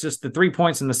points, just the 3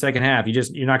 points in the second half.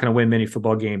 You're not going to win many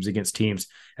football games against teams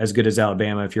as good as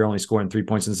Alabama if you're only scoring 3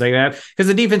 points in the second half, because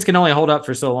the defense can only hold up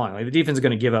for so long. Like the defense is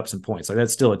going to give up some points. Like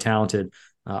that's still a talented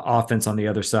offense on the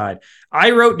other side.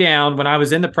 I wrote down when I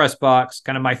was in the press box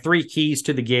kind of my 3 keys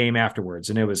to the game afterwards,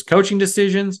 and it was coaching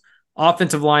decisions,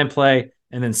 offensive line play,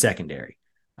 and then secondary.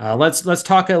 Let's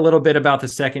talk a little bit about the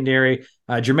secondary.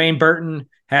 Jermaine Burton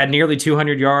had nearly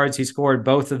 200 yards. He scored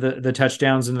both of the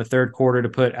touchdowns in the third quarter to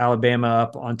put Alabama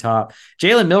up on top.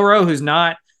 Jalen Milroe, who's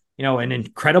not an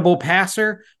incredible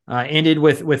passer, ended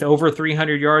with over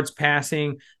 300 yards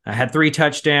passing, had 3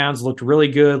 touchdowns, looked really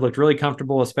good, looked really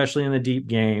comfortable, especially in the deep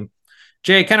game.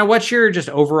 Jay, kind of what's your just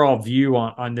overall view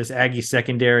on this Aggie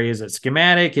secondary? Is it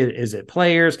schematic? Is it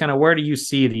players? Kind of where do you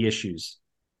see the issues?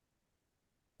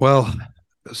 Well,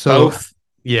 so Both.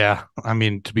 Yeah, I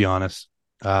mean, to be honest,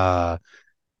 it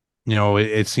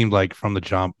seemed like from the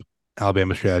jump,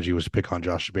 Alabama's strategy was to pick on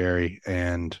Josh Berry,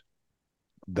 and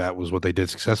that was what they did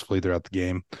successfully throughout the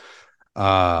game.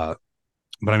 But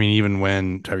I mean, even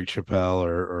when Tyreek Chappelle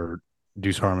or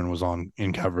Deuce Harmon was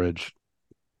in coverage,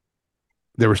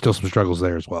 there were still some struggles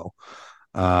there as well.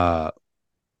 And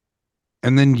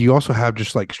then you also have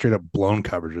just like straight up blown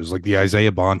coverages, like the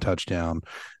Isaiah Bond touchdown,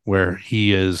 where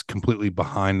he is completely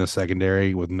behind the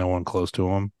secondary with no one close to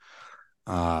him.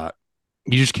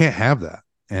 You just can't have that.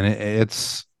 And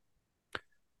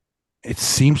it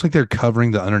seems like they're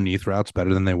covering the underneath routes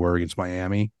better than they were against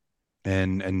Miami.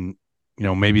 And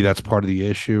maybe that's part of the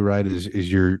issue, right?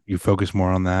 Is you focus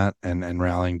more on that and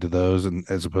rallying to those and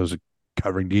as opposed to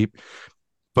covering deep.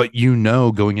 But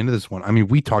going into this one, I mean,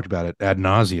 we talked about it ad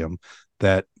nauseum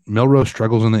that Milroe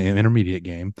struggles in the intermediate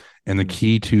game, and the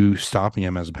key to stopping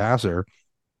him as a passer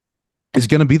is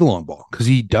going to be the long ball, because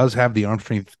he does have the arm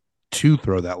strength to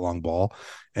throw that long ball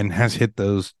and has hit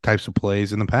those types of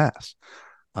plays in the past.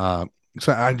 So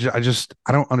I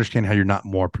don't understand how you're not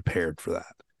more prepared for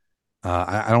that.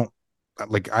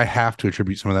 I have to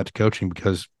attribute some of that to coaching,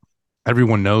 because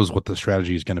everyone knows what the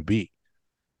strategy is going to be.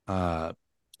 And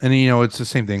it's the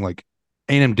same thing. Like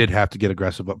A&M did have to get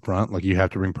aggressive up front. Like you have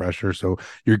to bring pressure, so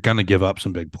you're going to give up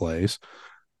some big plays.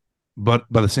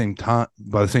 But by the same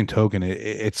token,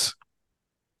 it's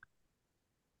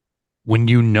when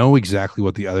you know exactly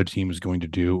what the other team is going to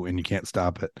do and you can't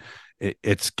stop it.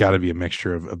 It's got to be a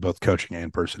mixture of both coaching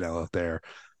and personnel out there.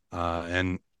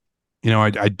 And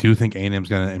I do think A&M is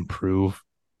going to improve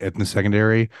in the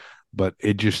secondary, but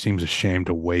it just seems a shame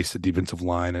to waste the defensive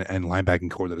line and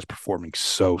linebacking core that is performing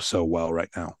so well right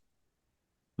now.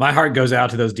 My heart goes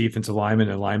out to those defensive linemen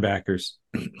and linebackers.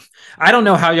 I don't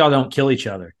know how y'all don't kill each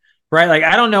other, right? Like,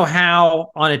 I don't know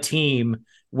how on a team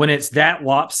when it's that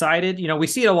lopsided, we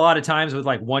see it a lot of times with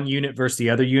like one unit versus the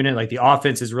other unit. Like the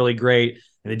offense is really great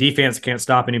and the defense can't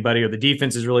stop anybody, or the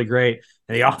defense is really great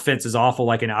and the offense is awful,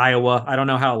 like in Iowa. I don't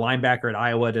know how a linebacker at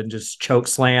Iowa didn't just choke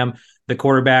slam the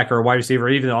quarterback or a wide receiver, or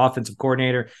even the offensive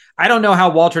coordinator. I don't know how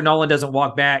Walter Nolan doesn't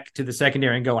walk back to the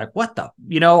secondary and go like, what the,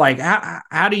 like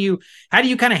how do you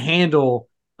kind of handle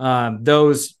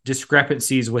those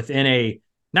discrepancies within a,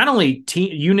 not only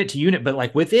unit to unit, but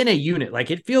like within a unit?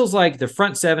 Like it feels like the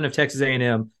front seven of Texas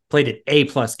A&M played an A+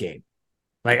 game.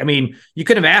 Like, I mean, you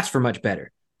couldn't have asked for much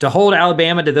better to hold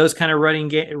Alabama to those kind of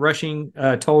rushing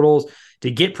totals, to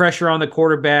get pressure on the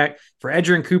quarterback, for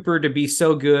Edgerrin Cooper to be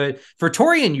so good, for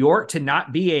Torian York to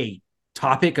not be a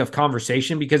topic of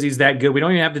conversation because he's that good. We don't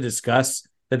even have to discuss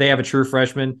that they have a true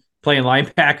freshman playing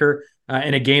linebacker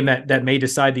in a game that may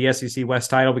decide the SEC West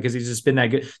title because he's just been that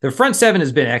good. The front seven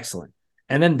has been excellent.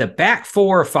 And then the back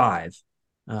 4 or 5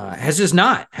 has just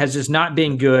not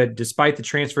been good, despite the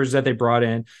transfers that they brought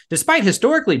in, despite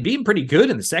historically being pretty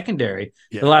good in the secondary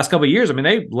the last couple of years. I mean,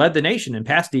 they led the nation in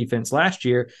pass defense last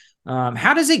year.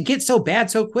 How does it get so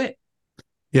bad so quick?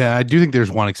 Yeah, I do think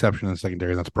there's one exception in the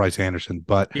secondary, and that's Bryce Anderson.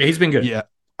 But yeah, he's been good. Yeah,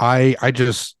 I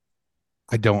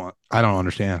don't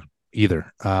understand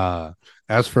either.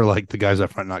 As for like the guys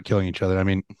up front not killing each other, I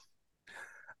mean,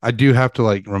 I do have to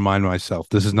like remind myself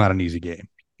this is not an easy game,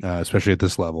 especially at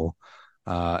this level.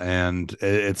 And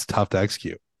it's tough to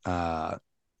execute.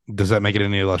 Does that make it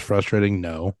any less frustrating?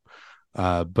 No.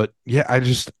 But yeah, I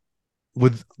just,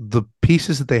 with the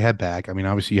pieces that they had back, I mean,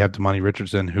 obviously you have Damani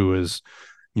Richardson, who has,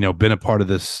 been a part of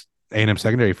this A&M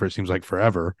secondary for, it seems like,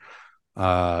 forever.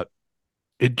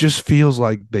 It just feels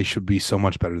like they should be so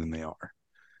much better than they are.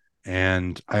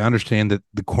 And I understand that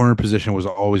the corner position was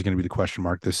always going to be the question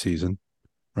mark this season,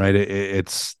 right?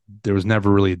 There was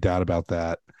never really a doubt about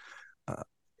that.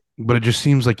 But it just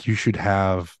seems like you should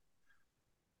have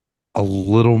a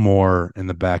little more in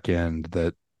the back end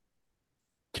that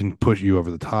can push you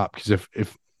over the top. Because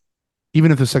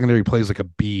even if the secondary plays like a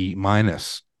B-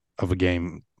 of a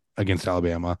game against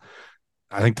Alabama,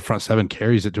 I think the front seven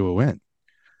carries it to a win.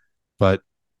 But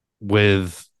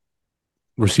with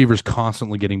receivers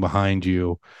constantly getting behind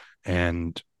you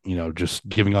and, just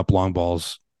giving up long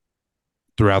balls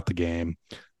throughout the game,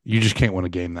 you just can't win a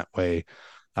game that way.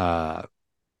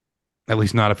 At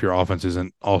least not if your offense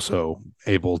isn't also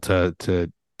able to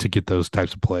get those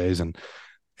types of plays. And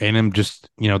A&M just,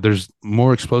 there's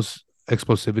more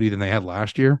explosivity than they had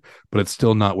last year, but it's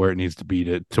still not where it needs to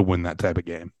be to win that type of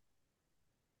game.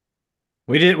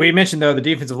 We mentioned, though, the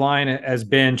defensive line has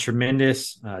been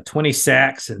tremendous. 20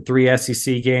 sacks in 3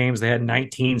 SEC games. They had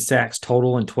 19 sacks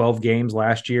total in 12 games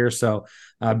last year. So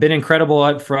been incredible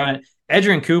up front.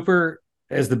 Edgerrin Cooper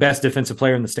is the best defensive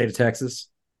player in the state of Texas.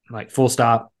 Like, full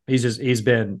stop. He's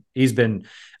been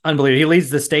unbelievable. He leads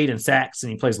the state in sacks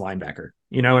and he plays linebacker.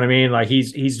 You know what I mean? Like,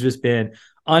 he's just been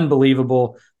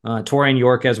unbelievable. Torian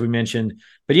York, as we mentioned.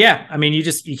 But yeah, I mean,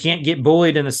 you can't get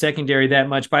bullied in the secondary that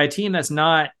much by a team that's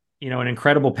not, an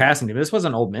incredible passing team. This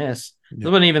wasn't Ole Miss. This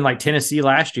wasn't even like Tennessee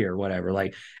last year or whatever.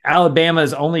 Like,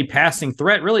 Alabama's only passing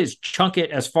threat really is chunk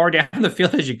it as far down the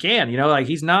field as you can. Like,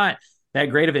 he's not that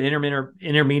great of an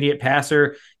intermediate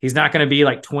passer. He's not going to be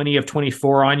like 20 of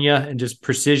 24 on you and just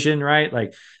precision, right?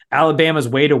 Like, Alabama's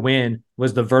way to win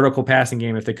was the vertical passing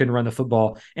game if they couldn't run the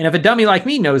football. And if a dummy like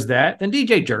me knows that, then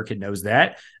DJ Jerkin knows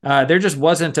that. There just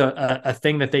wasn't a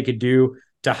thing that they could do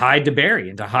to hide DeBerry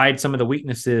and to hide some of the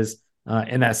weaknesses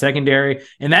in that secondary.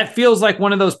 And that feels like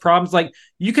one of those problems. Like,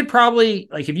 you could probably,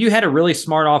 like, if you had a really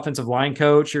smart offensive line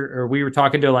coach, or we were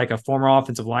talking to like a former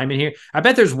offensive lineman here, I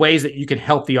bet there's ways that you can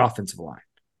help the offensive line.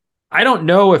 I don't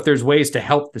know if there's ways to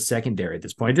help the secondary at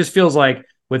this point. It just feels like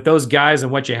with those guys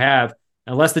and what you have,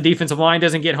 unless the defensive line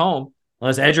doesn't get home,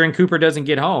 unless Edgerrin Cooper doesn't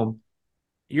get home,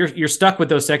 you're stuck with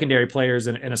those secondary players,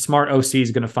 and a smart OC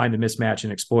is going to find the mismatch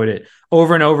and exploit it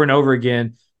over and over and over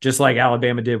again, just like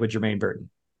Alabama did with Jermaine Burton.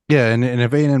 Yeah, and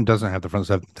if A&M doesn't have the front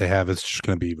seven they have, it's just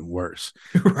going to be even worse.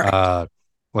 Right.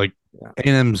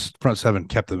 A&M's front seven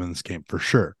kept them in this game for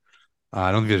sure.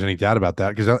 I don't think there's any doubt about that,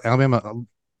 because Alabama,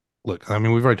 look, I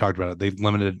mean, we've already talked about it. They've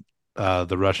limited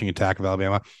the rushing attack of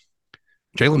Alabama.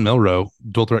 Jalen Milroe,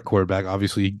 dual threat quarterback,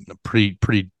 obviously a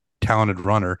pretty talented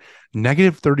runner,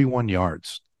 negative 31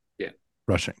 yards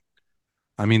rushing.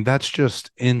 I mean, that's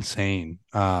just insane.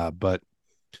 But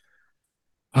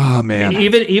oh man,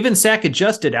 even sack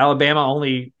adjusted, Alabama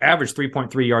only averaged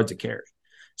 3.3 yards a carry.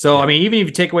 So I mean, even if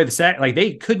you take away the sack, like,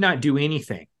 they could not do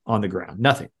anything on the ground,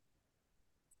 nothing.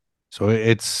 So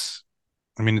it's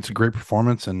a great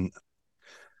performance, and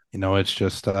it's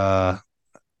just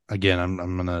again,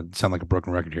 I'm gonna sound like a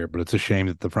broken record here, but it's a shame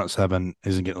that the front seven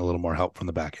isn't getting a little more help from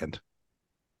the back end.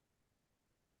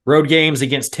 Road games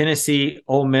against Tennessee,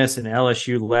 Ole Miss, and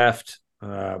LSU left.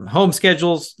 Home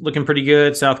schedules looking pretty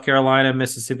good. South Carolina,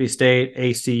 Mississippi State,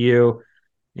 ACU.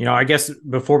 I guess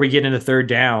before we get into third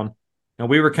down,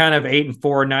 we were kind of 8-4,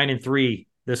 9-3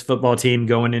 this football team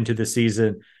going into the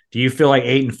season. Do you feel like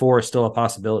 8-4 is still a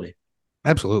possibility?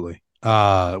 Absolutely. When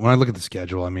I look at the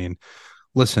schedule, I mean,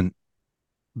 listen,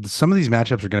 some of these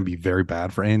matchups are going to be very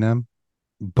bad for A&M,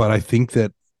 but I think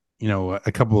that,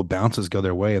 a couple of bounces go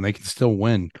their way and they can still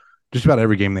win just about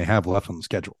every game they have left on the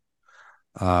schedule.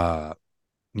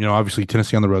 Obviously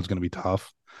Tennessee on the road is going to be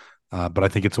tough, but I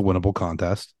think it's a winnable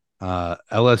contest.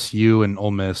 LSU and Ole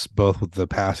Miss, both with the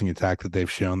passing attack that they've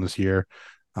shown this year,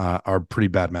 are pretty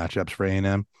bad matchups for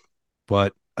A&M.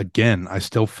 But again, I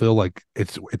still feel like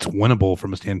it's winnable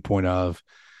from a standpoint of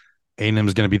A&M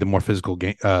is going to be the more physical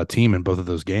team in both of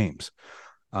those games.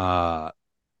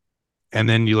 And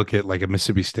then you look at like a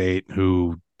Mississippi State,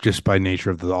 who just by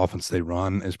nature of the offense they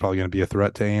run is probably going to be a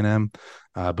threat to A&M,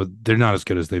 but they're not as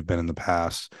good as they've been in the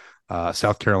past.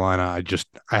 South Carolina,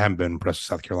 I haven't been impressed with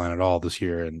South Carolina at all this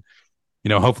year, and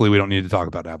hopefully we don't need to talk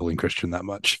about Abilene Christian that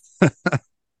much.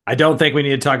 I don't think we need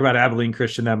to talk about Abilene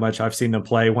Christian that much. I've seen them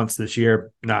play once this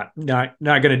year. Not going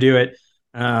to do it.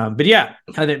 But yeah,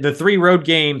 I think the 3 road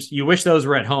games, you wish those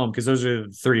were at home because those are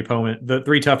the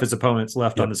 3 toughest opponents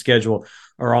left on the schedule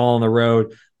are all on the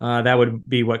road. That would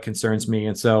be what concerns me.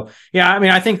 And so, yeah, I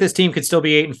mean, I think this team could still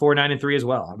be 8-4, 9-3 as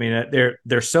well. I mean,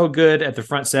 they're so good at the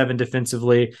front 7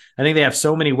 defensively. I think they have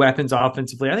so many weapons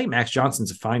offensively. I think Max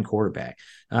Johnson's a fine quarterback.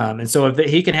 And so if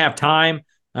he can have time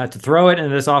to throw it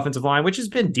into this offensive line, which has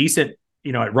been decent,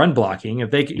 at run blocking,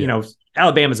 if they,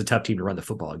 Alabama's a tough team to run the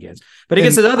football against, but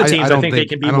against the other teams, I think they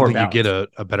can be more balanced. I don't think you get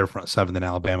a better front 7 than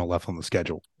Alabama left on the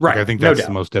schedule. Right. I think that's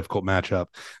the most difficult matchup,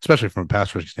 especially from a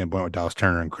pass rushing standpoint with Dallas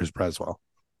Turner and Chris Breswell.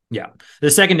 Yeah. The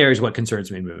secondary is what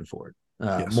concerns me moving forward,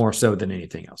 more so than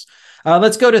anything else.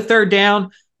 Let's go to third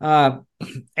down.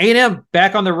 A&M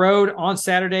back on the road on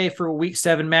Saturday for a week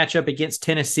 7 matchup against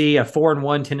Tennessee, a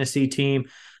 4-1 Tennessee team.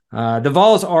 The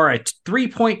Vols are a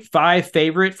 3.5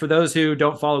 favorite for those who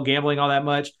don't follow gambling all that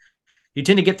much. You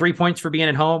tend to get 3 points for being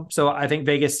at home. So I think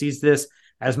Vegas sees this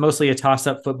as mostly a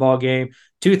toss-up football game.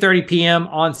 2:30 p.m.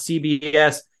 on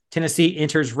CBS. Tennessee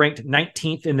enters ranked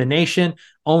 19th in the nation.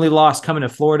 Only loss coming to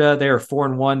Florida. They are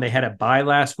 4-1. They had a bye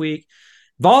last week.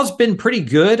 Vols been pretty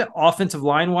good offensive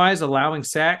line-wise, allowing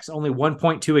sacks, only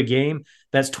 1.2 a game.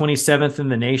 That's 27th in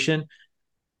the nation.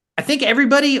 I think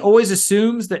everybody always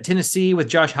assumes that Tennessee with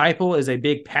Josh Heupel is a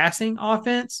big passing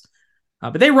offense,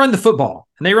 but they run the football,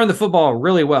 and they run the football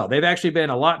really well. They've actually been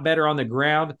a lot better on the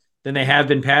ground than they have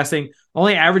been passing,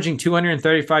 only averaging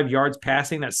 235 yards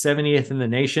passing. That's 70th in the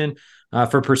nation.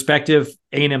 For perspective,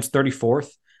 A&M's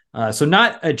 34th. So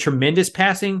not a tremendous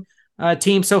passing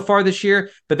team so far this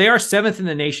year, but they are 7th in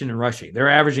the nation in rushing. They're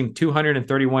averaging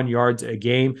 231 yards a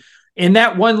game. In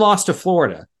that one loss to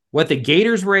Florida, what the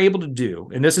Gators were able to do,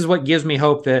 and this is what gives me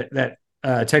hope that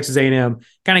Texas A&M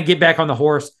kind of get back on the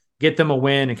horse, get them a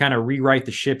win, and kind of rewrite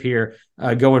the ship here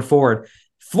going forward.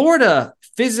 Florida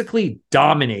physically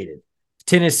dominated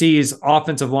Tennessee's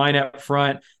offensive line up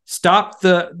front, stopped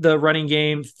the running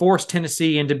game, forced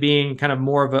Tennessee into being kind of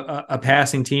more of a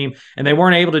passing team, and they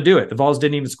weren't able to do it. The Vols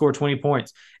didn't even score 20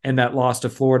 points in that loss to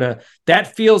Florida.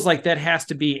 That feels like that has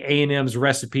to be A&M's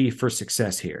recipe for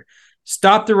success here.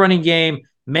 Stop the running game,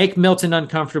 make Milton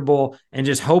uncomfortable, and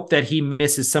just hope that he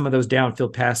misses some of those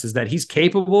downfield passes that he's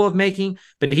capable of making,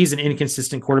 but he's an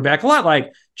inconsistent quarterback, a lot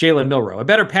like Jalen Milroe. A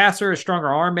better passer, a stronger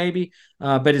arm maybe,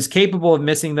 but is capable of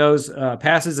missing those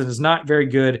passes and is not very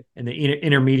good in the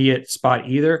intermediate spot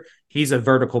either. He's a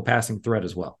vertical passing threat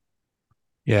as well.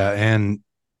 Yeah, and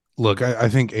look, I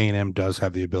think A&M does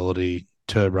have the ability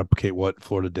to replicate what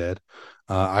Florida did.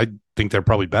 I think they're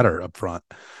probably better up front.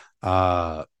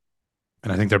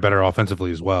 And I think they're better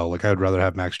offensively as well. Like, I would rather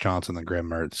have Max Johnson than Graham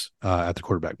Mertz at the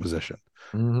quarterback position.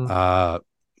 Mm-hmm.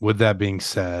 With that being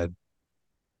said,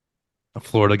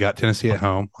 Florida got Tennessee at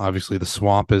home. Obviously, the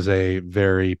Swamp is a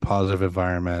very positive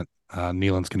environment.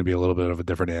 Neyland's going to be a little bit of a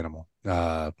different animal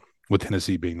with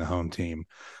Tennessee being the home team.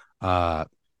 I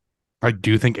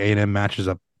do think A&M matches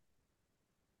up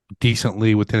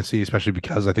decently with Tennessee, especially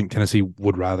because I think Tennessee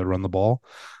would rather run the ball.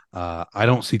 I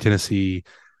don't see Tennessee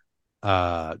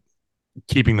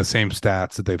keeping the same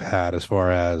stats that they've had as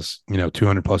far as,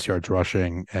 200 plus yards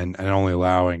rushing and only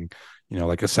allowing,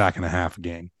 like a sack and a half a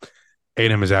game.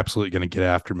 A&M is absolutely going to get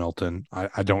after Milton.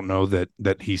 I don't know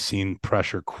that he's seen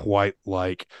pressure quite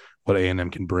like what A&M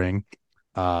can bring.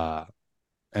 And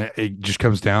it just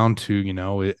comes down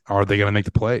to, are they going to make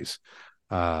the plays?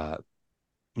 If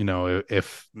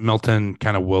Milton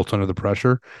kind of wilts under the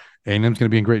pressure, A&M's going to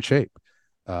be in great shape.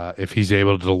 If he's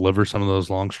able to deliver some of those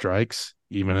long strikes,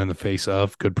 even in the face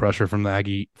of good pressure from the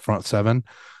Aggie front seven,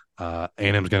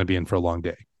 A&M's going to be in for a long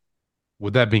day.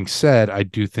 With that being said, I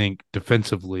do think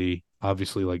defensively,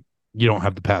 obviously, like you don't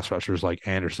have the pass rushers like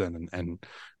Anderson and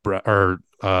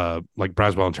like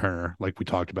Braswell and Turner, like we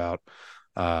talked about.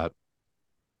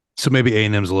 So maybe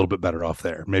A&M's a little bit better off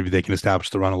there. Maybe they can establish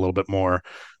the run a little bit more,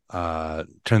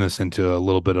 turn this into a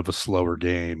little bit of a slower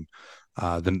game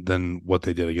than what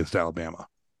they did against Alabama.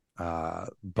 But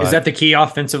is that the key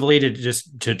offensively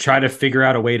to try to figure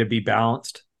out a way to be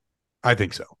balanced? I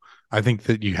think so. I think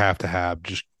that you have to have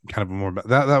just kind of a more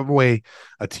that way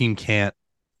a team can't,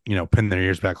 pin their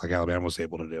ears back like Alabama was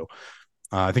able to do.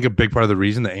 I think a big part of the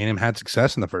reason that A&M had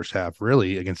success in the first half,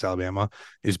 really, against Alabama,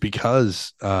 is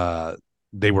because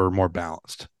they were more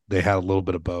balanced. They had a little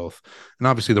bit of both, and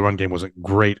obviously the run game wasn't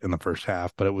great in the first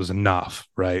half, but it was enough,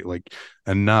 right? Like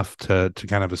enough to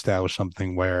kind of establish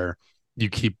something where you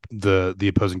keep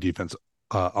the opposing defense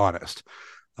honest.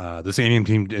 This A&M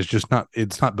team is just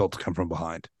it's not built to come from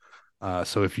behind.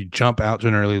 So if you jump out to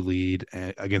an early lead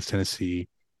against Tennessee,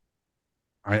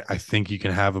 I think you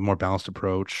can have a more balanced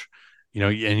approach,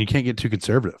 and you can't get too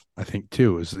conservative. I think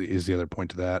too is the other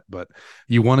point to that. But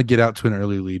you want to get out to an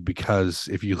early lead because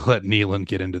if you let Neyland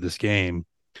get into this game,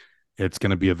 it's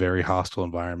going to be a very hostile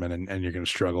environment, and you're going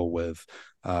to struggle with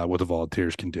what the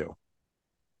Volunteers can do.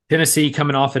 Tennessee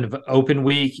coming off an open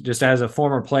week, just as a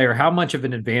former player, how much of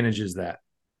an advantage is that?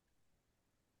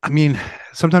 I mean,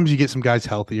 sometimes you get some guys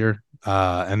healthier,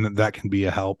 and that can be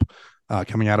a help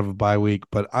coming out of a bye week.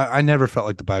 But I never felt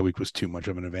like the bye week was too much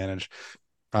of an advantage.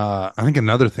 I think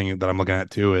another thing that I'm looking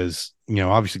at too is,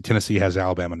 obviously Tennessee has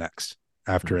Alabama next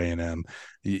after A&M.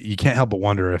 You can't help but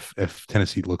wonder if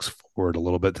Tennessee looks forward a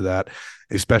little bit to that,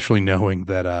 especially knowing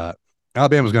that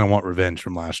Alabama's going to want revenge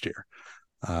from last year.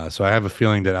 So I have a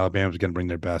feeling that Alabama's going to bring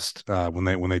their best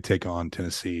when they take on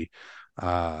Tennessee.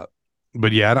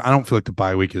 But yeah, I don't feel like the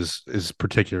bye week is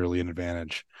particularly an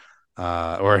advantage.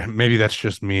 Or maybe that's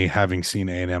just me having seen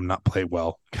A&M not play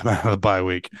well come out of the bye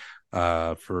week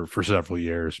for several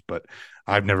years, but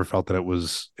I've never felt that it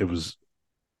was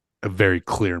a very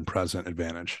clear and present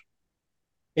advantage.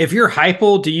 If you're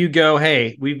Heupel, do you go,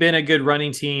 hey, we've been a good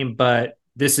running team, but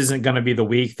this isn't going to be the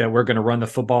week that we're going to run the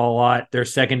football a lot. Their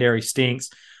secondary stinks.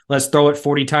 Let's throw it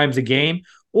 40 times a game.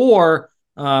 Or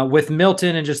with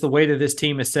Milton and just the way that this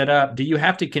team is set up, do you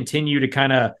have to continue to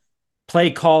kind of play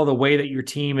call the way that your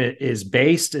team is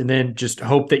based and then just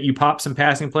hope that you pop some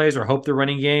passing plays or hope the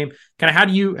running game? Kind of how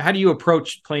do you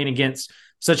approach playing against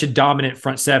such a dominant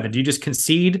front seven? Do you just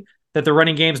concede that the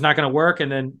running game is not going to work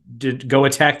and then go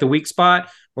attack the weak spot?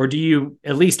 Or do you,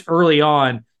 at least early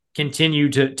on, continue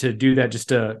to do that just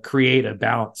to create a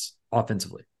balance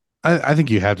offensively? I think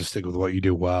you have to stick with what you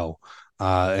do well.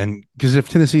 And because if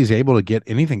Tennessee is able to get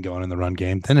anything going in the run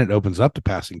game, then it opens up to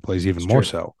passing plays even more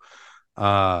so.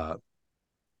 But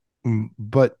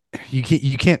you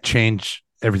can't change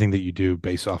everything that you do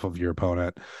based off of your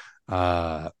opponent.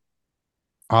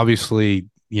 Obviously,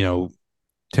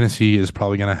 Tennessee is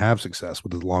probably going to have success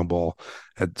with the long ball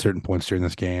at certain points during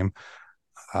this game.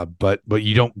 But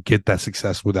you don't get that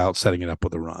success without setting it up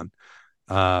with a run.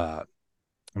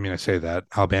 I mean, I say that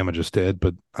Alabama just did,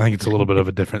 but I think it's a little bit of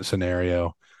a different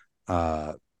scenario.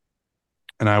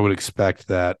 And I would expect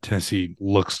that Tennessee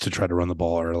looks to try to run the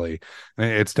ball early.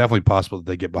 And it's definitely possible that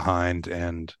they get behind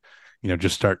and,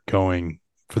 just start going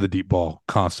for the deep ball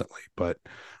constantly. But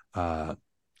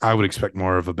I would expect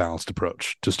more of a balanced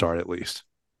approach to start at least.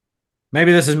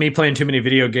 Maybe this is me playing too many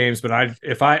video games, but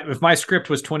if my script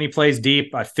was 20 plays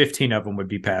deep, 15 of them would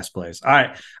be pass plays.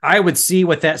 I would see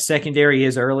what that secondary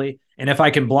is early, and if I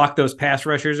can block those pass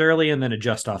rushers early and then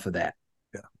adjust off of that.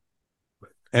 Yeah.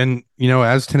 And,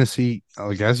 as Tennessee,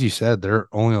 like as you said, they're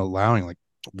only allowing like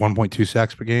 1.2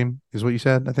 sacks per game is what you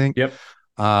said, I think. Yep.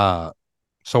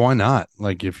 So why not?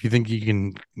 Like if you think you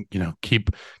can, keep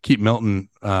Milton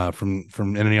from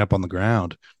ending up on the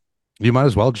ground, you might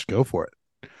as well just go for it.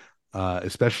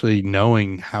 Especially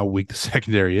knowing how weak the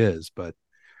secondary is, but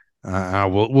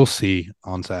we'll see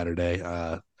on Saturday.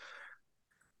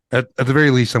 At the very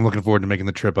least, I'm looking forward to making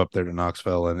the trip up there to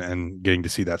Knoxville and getting to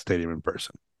see that stadium in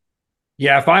person.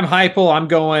 Yeah, if I'm Heupel, I'm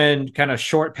going kind of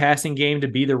short passing game to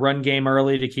be the run game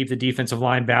early to keep the defensive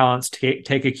line balanced,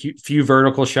 take a few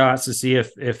vertical shots to see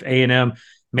if A&M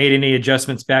made any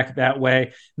adjustments back that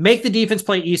way, make the defense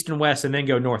play east and west and then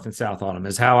go north and south on them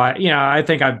is how I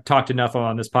think I've talked enough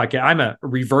on this podcast. I'm a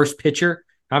reverse pitcher.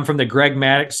 I'm from the Greg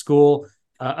Maddux school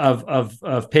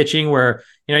of pitching where,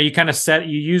 you kind of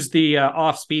you use the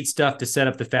off speed stuff to set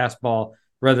up the fastball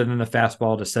rather than the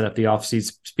fastball to set up the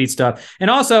off-speed stuff. And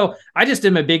also, I just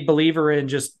am a big believer in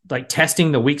just like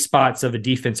testing the weak spots of a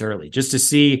defense early, just to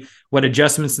see what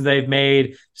adjustments they've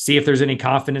made, see if there's any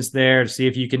confidence there, to see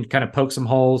if you can kind of poke some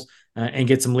holes and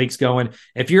get some leaks going.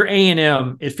 If you're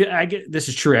A&M, I get this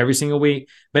is true every single week,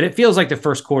 but it feels like the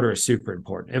first quarter is super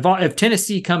important. If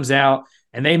Tennessee comes out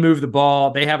and they move the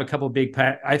ball, they have a couple of big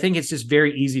I think it's just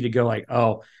very easy to go like,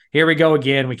 oh, here we go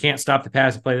again. We can't stop the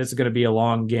passing play. This is going to be a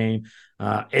long game.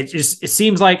 It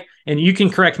seems like, and you can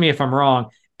correct me if I'm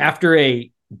wrong, after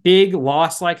a big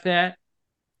loss like that,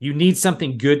 you need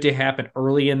something good to happen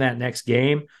early in that next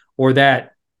game, or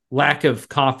that lack of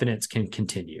confidence can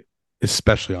continue.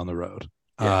 Especially on the road.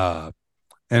 Yeah.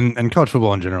 And college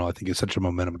football in general, I think, is such a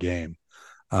momentum game.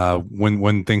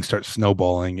 When things start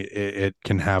snowballing, it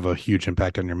can have a huge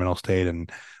impact on your mental state and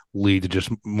lead to just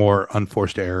more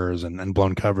unforced errors and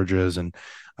blown coverages and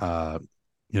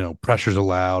pressures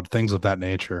allowed, things of that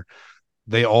nature.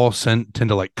 They all tend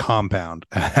to like compound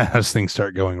as things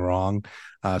start going wrong.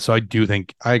 So I do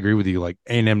think I agree with you. Like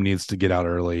A&M needs to get out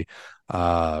early,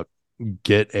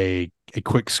 get a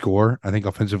quick score, I think,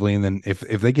 offensively, and then if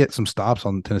they get some stops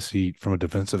on Tennessee from a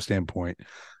defensive standpoint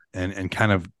and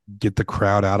kind of get the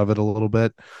crowd out of it a little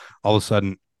bit, all of a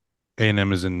sudden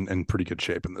A&M is in pretty good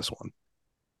shape in this one.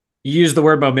 You use the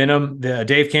word momentum.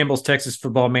 Dave Campbell's Texas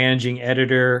football managing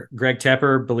editor, Greg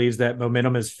Tepper, believes that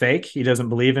momentum is fake. He doesn't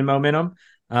believe in momentum.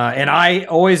 And I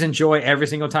always enjoy every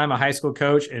single time a high school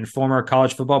coach and former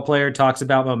college football player talks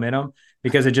about momentum,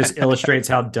 because it just illustrates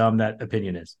how dumb that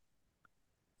opinion is.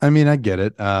 I mean, I get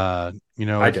it.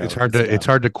 It's hard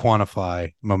to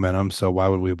quantify momentum, so why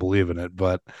would we believe in it?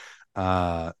 But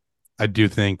I do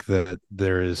think that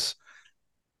there is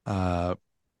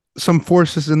some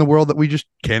forces in the world that we just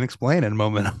can't explain, and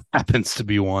momentum happens to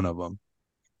be one of them.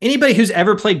 Anybody who's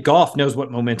ever played golf knows what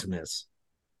momentum is.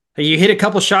 You hit a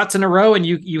couple shots in a row and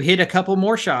you hit a couple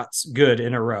more shots good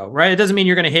in a row, right? It doesn't mean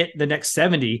you're going to hit the next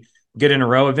 70 good in a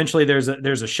row. Eventually there's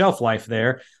a shelf life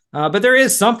there. But there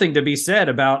is something to be said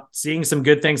about seeing some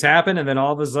good things happen, and then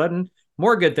all of a sudden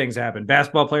more good things happen.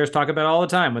 Basketball players talk about it all the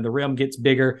time when the rim gets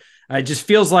bigger. It just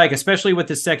feels like, especially with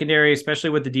the secondary, especially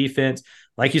with the defense,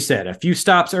 like you said, a few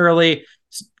stops early,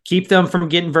 keep them from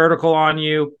getting vertical on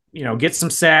you, get some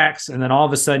sacks, and then all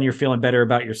of a sudden you're feeling better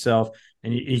about yourself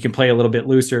and you can play a little bit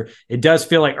looser. It does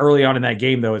feel like early on in that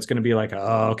game, though, it's going to be like,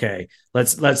 oh, okay,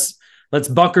 let's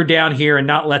bunker down here and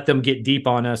not let them get deep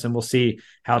on us, and we'll see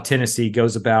how Tennessee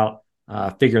goes about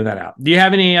figuring that out. Do you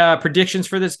have any predictions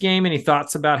for this game? Any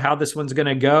thoughts about how this one's going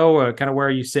to go, or kind of where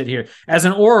you sit here? As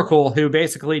an oracle who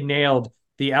basically nailed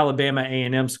the Alabama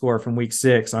A&M score from week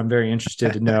 6, I'm very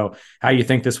interested to know how you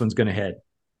think this one's going to head.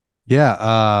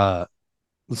 Yeah.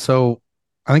 So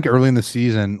I think early in the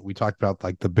season, we talked about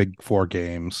like the big 4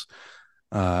 games,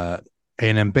 A&M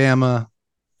Bama,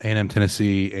 A&M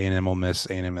Tennessee, A&M Ole Miss,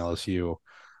 A&M LSU.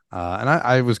 And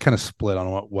I was kind of split on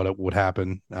what it would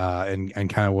happen, and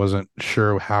kind of wasn't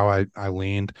sure how I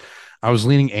leaned. I was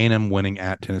leaning A&M winning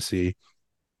at Tennessee.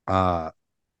 I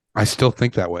still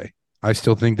think that way. I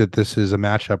still think that this is a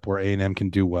matchup where A&M can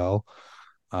do well.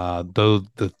 Though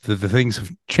the things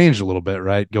have changed a little bit,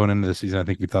 right? Going into the season, I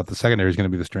think we thought the secondary is going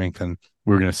to be the strength, and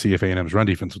we were going to see if A&M's run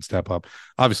defense would step up.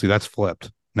 Obviously, that's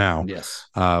flipped now. Yes.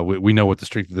 We know what the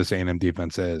strength of this A&M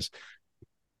defense is.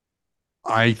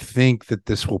 I think that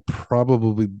this will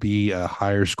probably be a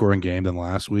higher scoring game than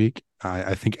last week.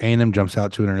 I think A&M jumps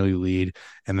out to an early lead,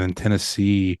 and then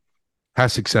Tennessee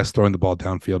has success throwing the ball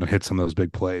downfield and hit some of those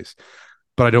big plays.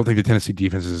 But I don't think the Tennessee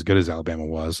defense is as good as Alabama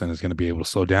was and is going to be able to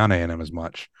slow down A&M as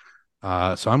much.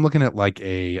 So I'm looking at like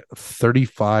a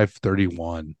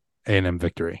 35-31 A&M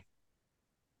victory.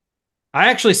 I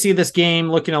actually see this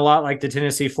game looking a lot like the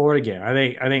Tennessee-Florida game. I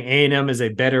think A&M is a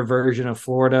better version of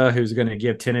Florida, who's going to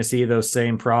give Tennessee those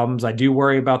same problems. I do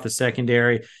worry about the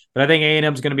secondary, but I think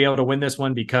A&M is going to be able to win this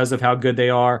one because of how good they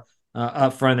are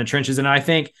up front in the trenches. And I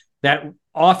think that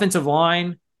offensive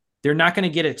line, they're not going to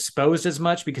get exposed as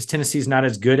much because Tennessee's not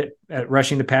as good at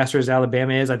rushing the passer as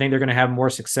Alabama is. I think they're going to have more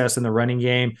success in the running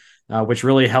game, which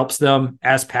really helps them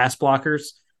as pass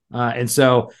blockers. And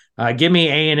so give me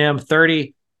A&M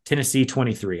 30, Tennessee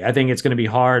 23. I think it's going to be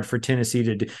hard for Tennessee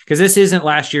to do, because this isn't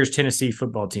last year's Tennessee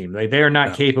football team. They are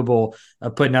not capable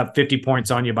of putting up 50 points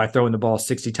on you by throwing the ball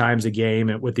 60 times a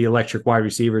game with the electric wide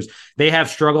receivers. They have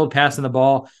struggled passing the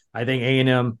ball. I think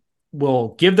A&M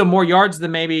will give them more yards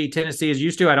than maybe Tennessee is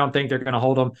used to. I don't think they're going to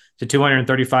hold them to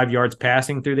 235 yards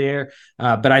passing through the air,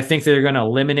 but I think they're going to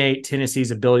eliminate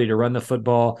Tennessee's ability to run the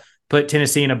football, put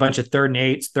Tennessee in a bunch of 3rd and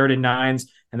 8s, 3rd and 9s,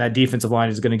 and that defensive line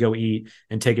is going to go eat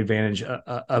and take advantage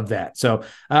of that. So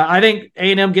I think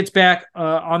A&M gets back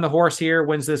on the horse here,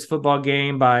 wins this football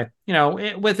game by,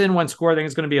 within one score. I think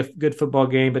it's going to be a good football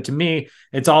game. But to me,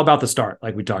 it's all about the start,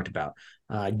 like we talked about.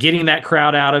 Getting that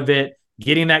crowd out of it,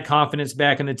 getting that confidence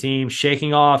back in the team,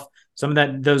 shaking off some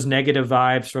of those negative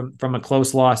vibes from a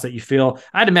close loss that you feel.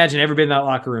 I'd imagine everybody in that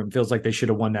locker room feels like they should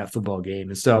have won that football game.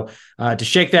 And so to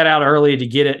shake that out early, to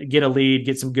get a lead,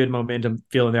 get some good momentum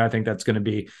feeling there, I think that's going to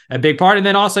be a big part. And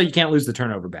then also you can't lose the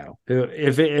turnover battle.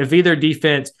 If either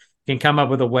defense can come up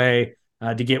with a way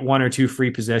to get one or two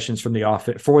free possessions from the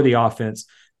offense,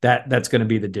 that's going to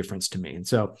be the difference to me. And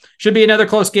so should be another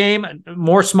close game,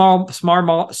 more small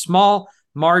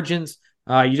margins.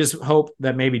 You just hope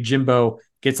that maybe Jimbo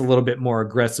gets a little bit more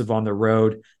aggressive on the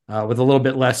road with a little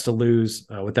bit less to lose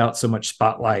without so much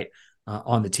spotlight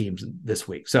on the teams this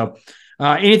week. So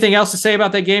anything else to say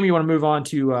about that game? You want to move on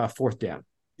to fourth down?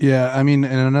 Yeah, I mean,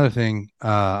 and another thing,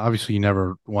 obviously you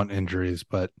never want injuries,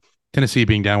 but Tennessee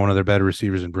being down one of their better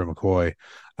receivers in Brew McCoy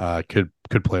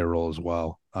could play a role as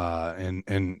well.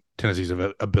 And Tennessee's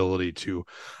ability to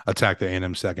attack the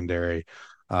A&M secondary.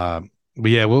 But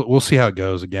yeah, we'll see how it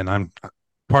goes. Again,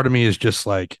 part of me is just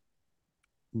like,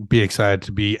 be excited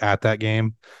to be at that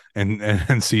game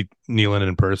and see Neyland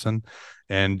in person,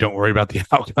 and don't worry about the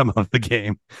outcome of the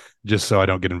game, just so I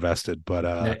don't get invested.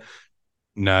 But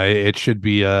no, it should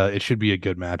be a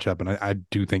good matchup, and I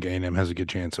do think A&M has a good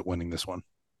chance at winning this one.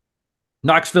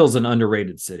 Knoxville's an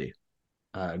underrated city.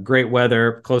 Great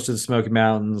weather, close to the Smoky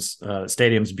Mountains.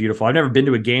 Stadium's beautiful. I've never been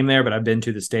to a game there, but I've been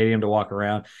to the stadium to walk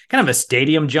around. Kind of a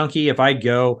stadium junkie. If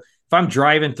I'm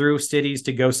driving through cities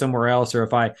to go somewhere else, or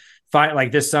if I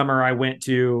like this summer, I went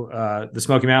to the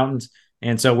Smoky Mountains.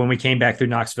 And so when we came back through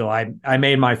Knoxville, I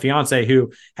made my fiance,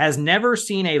 who has never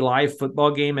seen a live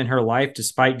football game in her life,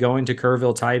 despite going to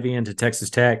Kerrville, Tybee, and to Texas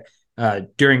Tech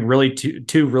during really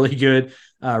two really good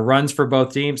runs for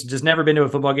both teams. Just never been to a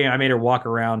football game. I made her walk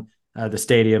around the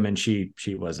stadium, and she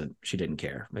didn't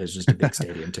care. It was just a big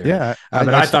stadium to her. Yeah,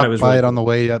 but I thought it was by really it cool. on the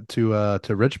way up to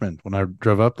Richmond when I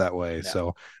drove up that way. Yeah.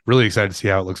 So really excited to see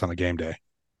how it looks on a game day.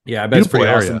 Yeah, I bet it's pretty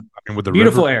area. awesome. I mean, with the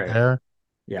beautiful river area. There.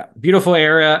 Yeah, beautiful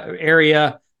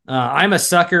area. I'm a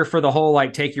sucker for the whole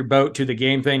take your boat to the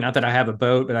game thing. Not that I have a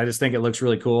boat, but I just think it looks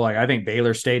really cool. I think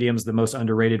Baylor Stadium's the most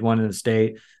underrated one in the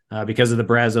state because of the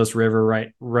Brazos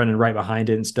River running right behind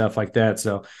it and stuff like that.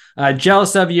 So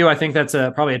jealous of you. I think that's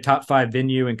probably a top 5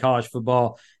 venue in college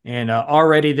football. And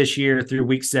already this year through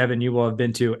week 7, you will have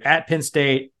been to at Penn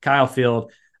State, Kyle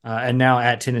Field, and now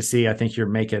at Tennessee. I think you're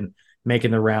making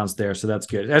the rounds there. So that's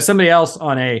good. As somebody else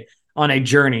on a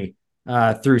journey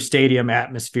through stadium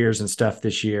atmospheres and stuff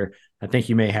this year, I think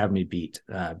you may have me beat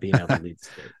being able to lead the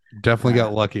state. Definitely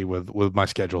got lucky with my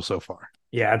schedule so far.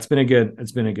 Yeah, it's been a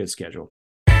good schedule.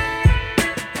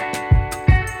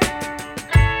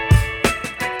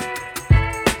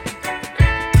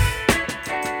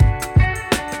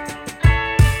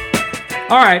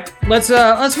 All right,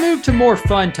 let's move to more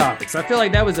fun topics. I feel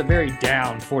like that was a very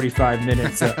down 45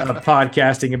 minutes of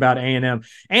podcasting about A&M.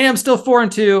 A&M still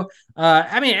 4-2.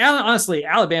 I mean, honestly,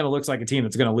 Alabama looks like a team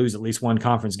that's going to lose at least one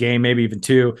conference game, maybe even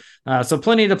 2. So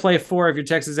plenty to play for if you're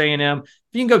Texas A&M.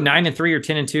 If you can go 9-3 or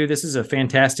 10-2, this is a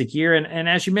fantastic year. And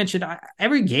as you mentioned,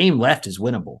 every game left is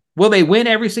winnable. Will they win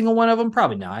every single one of them?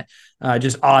 Probably not.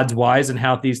 Just odds wise and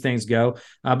how these things go.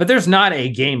 But there's not a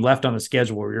game left on the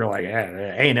schedule where you're like,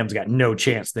 A&M's got no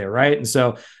chance there, right? And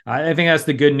so I think that's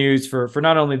the good news for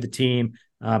not only the team,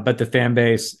 but the fan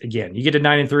base. Again, you get to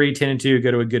 9-3, 10-2,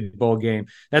 go to a good bowl game.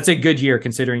 That's a good year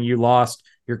considering you lost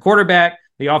your quarterback,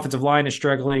 the offensive line is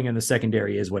struggling, and the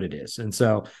secondary is what it is. And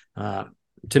so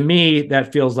to me,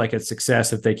 that feels like a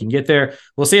success if they can get there.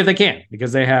 We'll see if they can,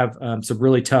 because they have some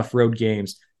really tough road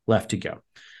games left to go.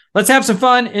 Let's have some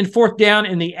fun in fourth down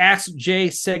in the Ask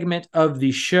Jay segment of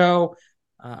the show.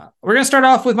 We're going to start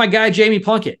off with my guy, Jamie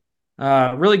Plunkett.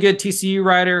 Really good TCU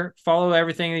writer. Follow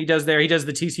everything that he does there. He does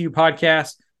the TCU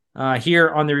podcast here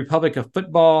on the Republic of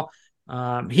Football.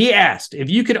 He asked, if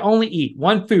you could only eat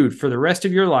one food for the rest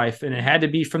of your life and it had to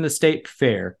be from the state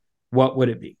fair, what would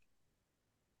it be?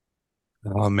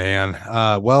 Oh, man.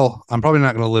 Well, I'm probably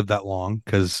not going to live that long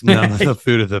because none of the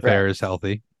food at the fair is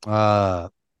healthy.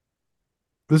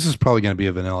 This is probably going to be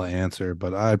a vanilla answer,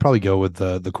 but I'd probably go with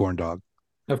the corn dog.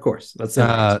 Of course. That's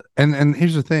and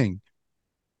here's the thing.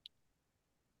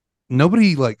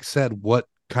 Nobody said what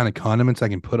kind of condiments I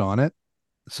can put on it.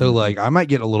 So I might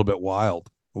get a little bit wild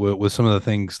with some of the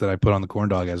things that I put on the corn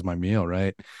dog as my meal,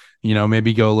 right?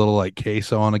 Maybe go a little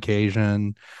queso on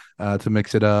occasion to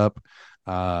mix it up.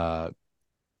 I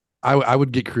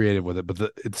would get creative with it,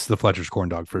 but it's the Fletcher's corn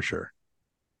dog for sure.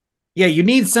 Yeah, you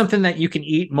need something that you can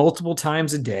eat multiple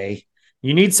times a day.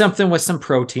 You need something with some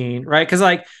protein, right? Because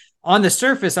like on the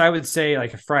surface, I would say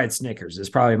like a fried Snickers is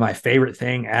probably my favorite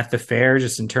thing at the fair,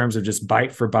 just in terms of just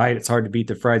bite for bite. It's hard to beat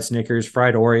the fried Snickers,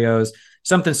 fried Oreos,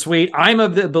 something sweet. I'm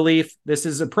of the belief, this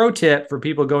is a pro tip for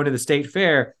people going to the state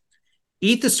fair: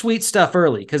 eat the sweet stuff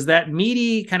early, because that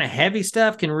meaty kind of heavy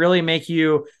stuff can really make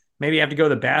you maybe have to go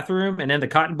to the bathroom. And then the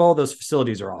Cotton Bowl, those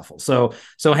facilities are awful. So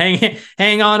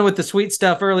hang on with the sweet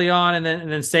stuff early on, and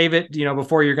then save it,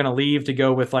 before you're going to leave, to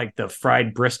go with like the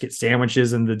fried brisket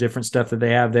sandwiches and the different stuff that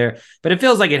they have there. But it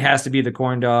feels like it has to be the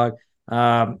corn dog.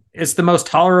 It's the most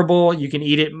tolerable. You can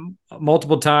eat it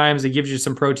multiple times. It gives you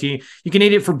some protein. You can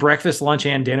eat it for breakfast, lunch,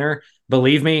 and dinner.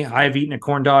 Believe me, I've eaten a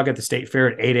corn dog at the state fair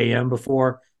at 8 a.m.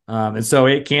 before. And so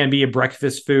it can be a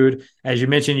breakfast food. As you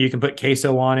mentioned, you can put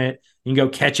queso on it. You can go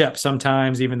ketchup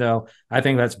sometimes, even though I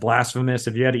think that's blasphemous.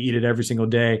 If you had to eat it every single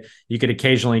day, you could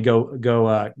occasionally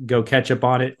go ketchup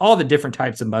on it. All the different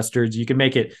types of mustards. You can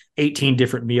make it 18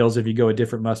 different meals if you go a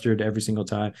different mustard every single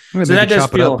time. So that does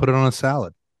chop it up, put it on a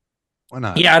salad. Why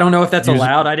not? Yeah, I don't know if that's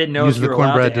allowed. I didn't know use if you the were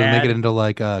allowed cornbread to make it add. into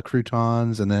like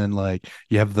croutons, and then like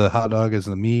you have the hot dog as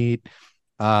the meat.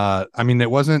 I mean, it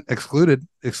wasn't excluded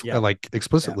Yeah. like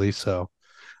explicitly. Yeah. So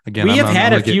again, We I'm have not,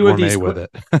 had I'm a gonna get few of gourmet these. with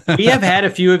it. We have had a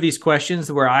few of these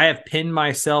questions where I have pinned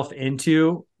myself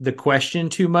into the question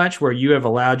too much, where you have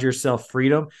allowed yourself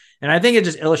freedom. And I think it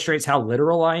just illustrates how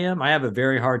literal I am. I have a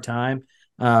very hard time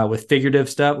with figurative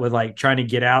stuff, with like trying to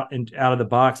get out of the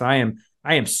box. I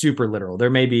am super literal. There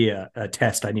may be a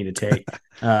test I need to take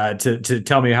to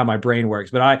tell me how my brain works,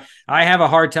 but I have a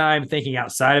hard time thinking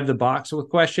outside of the box with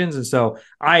questions. And so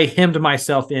I hemmed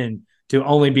myself in to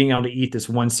only being able to eat this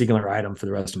one singular item for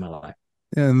the rest of my life.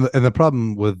 And the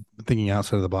problem with thinking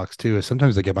outside of the box too is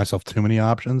sometimes I give myself too many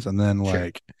options, and then Sure.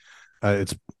 like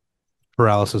it's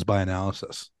paralysis by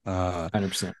analysis.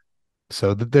 100%.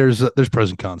 So there's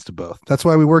pros and cons to both. That's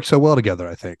why we work so well together,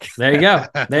 I think. There you go.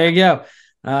 There you go.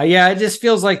 Yeah, it just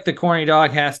feels like the corny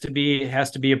dog has to be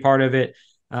a part of it.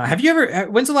 Have you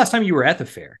ever? When's the last time you were at the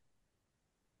fair?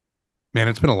 Man,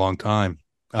 it's been a long time.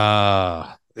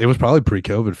 It was probably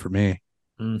pre-COVID for me.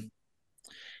 Mm.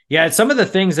 Yeah, some of the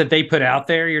things that they put out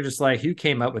there, you're just like, who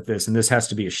came up with this? And this has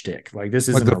to be a shtick. Like this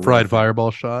isn't Like the fried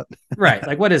fireball shot. Right.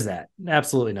 Like, what is that?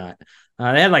 Absolutely not.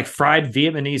 They had like fried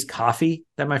Vietnamese coffee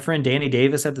that my friend Danny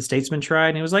Davis at the Statesman tried,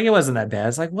 and he was like, it wasn't that bad.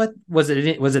 It's like, what was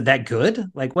it? Was it that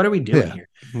good? Like, what are we doing here?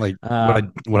 Like,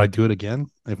 would I do it again?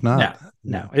 If not,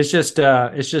 no. It's just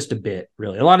a bit,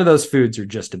 really. A lot of those foods are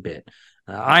just a bit.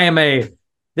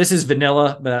 This is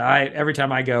vanilla, but every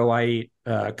time I go, I eat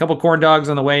a couple corn dogs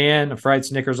on the way in, a fried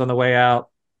Snickers on the way out.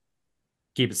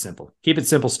 Keep it simple. Keep it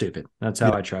simple, stupid. That's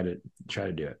how I try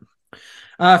to do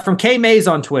it. From K Mays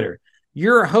on Twitter: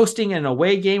 you're hosting an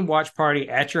away game watch party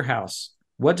at your house.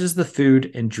 What does the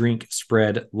food and drink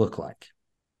spread look like?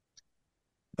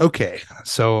 Okay,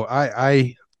 so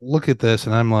I look at this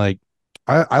and I'm like,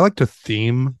 I like to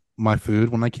theme my food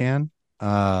when I can.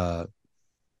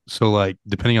 So like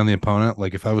depending on the opponent,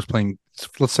 like if I was playing,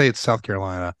 let's say it's South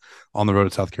Carolina, on the road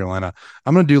at South Carolina,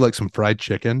 I'm gonna do like some fried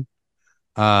chicken.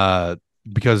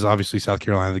 Because obviously South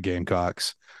Carolina, the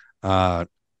Gamecocks.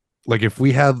 Like if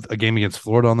we had a game against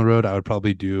Florida on the road, I would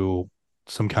probably do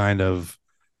some kind of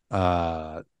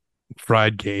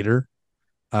fried gator.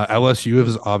 LSU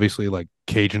is obviously like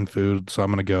Cajun food, so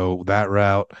I'm gonna go that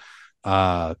route.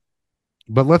 But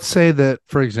let's say that,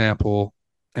 for example,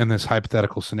 in this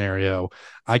hypothetical scenario,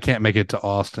 I can't make it to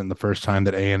Austin the first time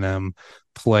that A&M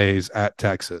plays at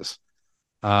Texas.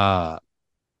 I'm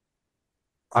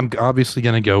obviously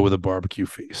going to go with a barbecue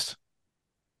feast.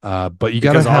 But you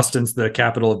got to because Austin's the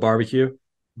capital of barbecue.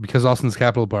 Because Austin's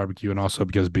capital of barbecue, and also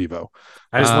because Bevo.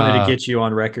 I just wanted to get you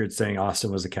on record saying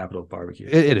Austin was the capital of barbecue.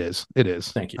 It is. It is.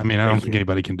 Thank you. I mean, I don't think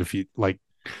anybody can defeat. Like,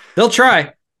 they'll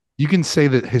try. You can say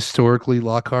that historically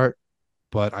Lockhart,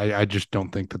 but I just don't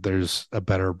think that there's a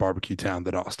better barbecue town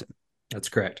than Austin. That's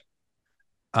correct.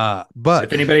 But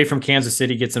if anybody from Kansas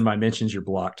City gets in my mentions, you're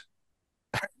blocked.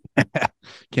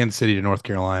 Kansas City to North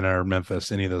Carolina or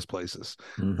Memphis, any of those places.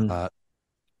 Mm-hmm.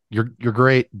 You're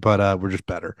great, but we're just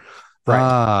better.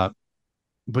 Right.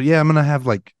 But yeah, I'm gonna have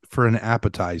like for an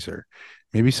appetizer,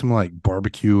 maybe some like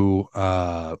barbecue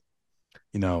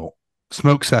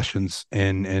smoke sessions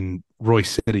in Roy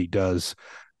City does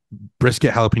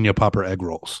brisket jalapeno popper egg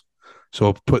rolls. So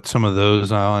I'll put some of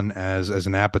those on as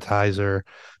an appetizer.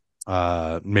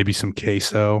 Maybe some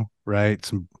queso, right?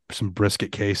 Some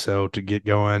brisket queso to get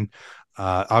going.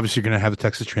 Obviously, you're going to have the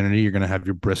Texas Trinity. You're going to have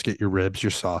your brisket, your ribs,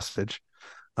 your sausage.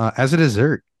 As a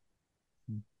dessert,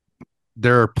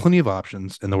 there are plenty of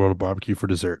options in the world of barbecue for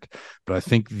dessert, but I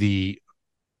think the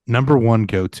number one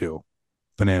go-to,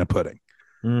 banana pudding.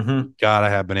 Mm-hmm. Gotta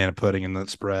have banana pudding in that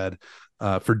spread.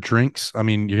 For drinks, I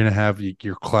mean, you're gonna have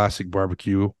your classic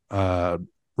barbecue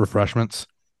refreshments.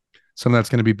 Some of that's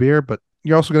gonna be beer, but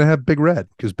you're also gonna have Big Red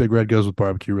because Big Red goes with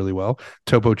barbecue really well.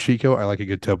 Topo Chico, I like a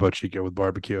good Topo Chico with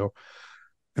barbecue,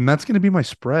 and that's gonna be my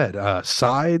spread.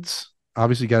 Sides,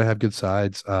 obviously, gotta have good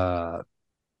sides. I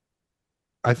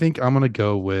think I'm gonna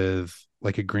go with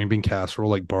like a green bean casserole,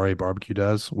 like Bar Barbecue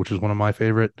does, which is one of my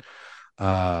favorite.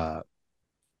 Uh,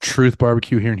 Truth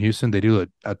Barbecue here in Houston, they do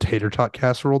a tater tot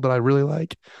casserole that I really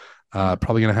like.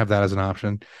 Probably gonna have that as an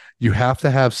option. You have to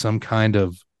have some kind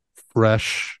of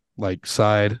fresh like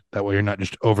side that way you're not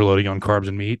just overloading on carbs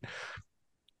and meat.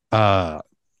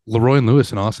 Leroy and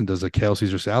Lewis in Austin does a kale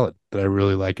Caesar salad that I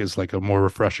really like is like a more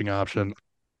refreshing option.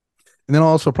 And then I'll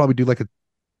also probably do like a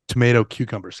tomato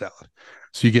cucumber salad.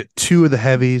 So you get two of the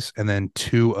heavies and then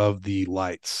two of the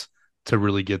lights to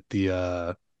really get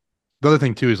the other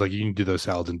thing too is like you can do those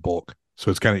salads in bulk.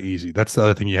 So it's kind of easy. That's the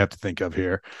other thing you have to think of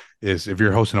here is if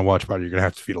you're hosting a watch party, you're gonna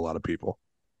have to feed a lot of people.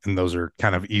 And those are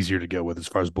kind of easier to go with as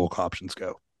far as bulk options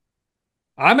go.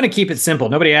 I'm going to keep it simple.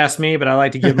 Nobody asked me, but I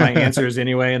like to give my answers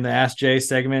anyway in the Ask Jay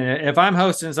segment. If I'm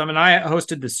hosting something, I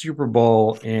hosted the Super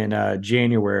Bowl in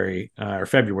January or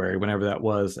February, whenever that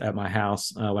was, at my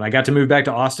house. When I got to move back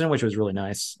to Austin, which was really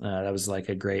nice. That was like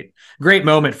a great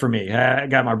moment for me. I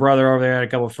got my brother over there, had a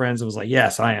couple of friends. It was like,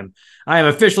 yes, I am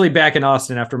officially back in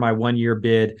Austin after my 1 year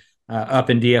bid. Up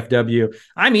in DFW.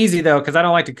 I'm easy though, because I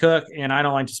don't like to cook and I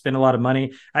don't like to spend a lot of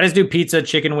money. I just do pizza,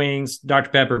 chicken wings, Dr.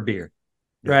 Pepper, beer.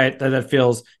 Yeah. Right. That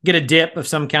feels, get a dip of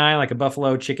some kind, like a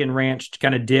buffalo chicken ranch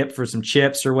kind of dip for some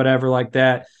chips or whatever like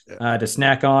that, to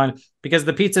snack on, because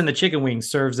the pizza and the chicken wings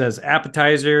serves as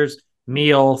appetizers,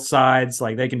 meal, sides.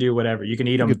 Like they can do whatever. You can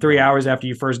eat them 3 hours after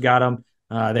you first got them.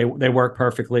 They work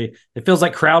perfectly. It feels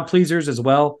like crowd pleasers as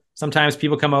well. Sometimes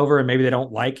people come over and maybe they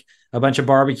don't like a bunch of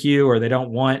barbecue or they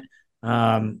don't want,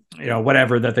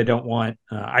 whatever that they don't want.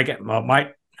 I get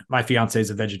my fiance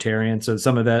is a vegetarian, so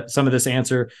some of this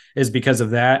answer is because of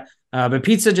that. But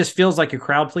pizza just feels like a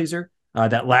crowd pleaser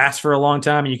that lasts for a long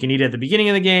time, and you can eat it at the beginning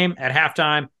of the game, at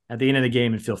halftime, at the end of the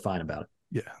game, and feel fine about it.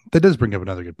 Yeah, that does bring up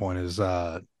another good point. Is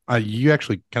you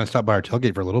actually kind of stopped by our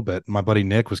tailgate for a little bit. My buddy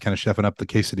Nick was kind of chefing up the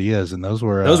quesadillas, and those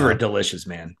were delicious,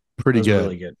 man. Pretty good.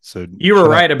 Really good. So you were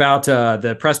right about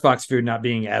the press box food not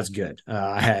being as good.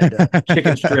 I had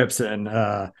chicken strips and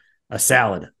a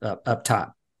salad up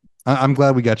top. I'm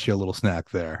glad we got you a little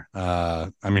snack there.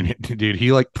 I mean, dude,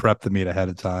 he like prepped the meat ahead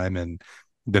of time and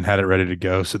then had it ready to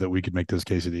go so that we could make those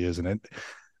quesadillas. And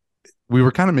we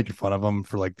were kind of making fun of him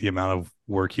for like the amount of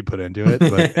work he put into it,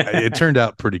 but it turned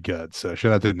out pretty good. So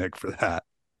shout out to Nick for that.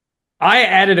 I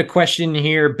added a question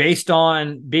here based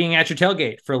on being at your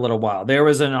tailgate for a little while. There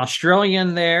was an Australian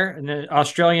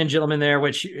gentleman there,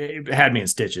 which had me in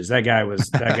stitches. That guy was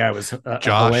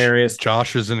hilarious.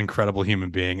 Josh is an incredible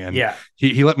human being, and yeah,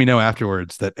 he let me know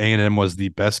afterwards that A&M was the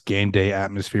best game day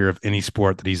atmosphere of any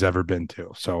sport that he's ever been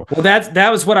to. So, well, that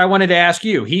was what I wanted to ask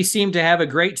you. He seemed to have a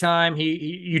great time.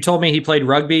 You told me he played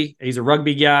rugby. He's a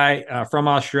rugby guy from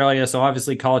Australia, so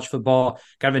obviously college football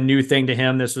kind of a new thing to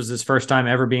him. This was his first time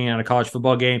ever being on a college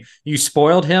football game. You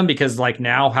spoiled him because like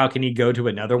now how can he go to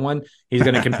another one? He's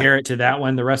going to compare it to that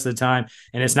one the rest of the time,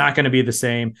 and it's not going to be the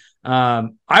same. I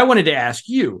wanted to ask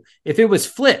you, if it was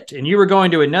flipped and you were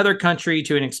going to another country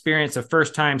to experience a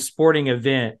first time sporting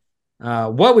event,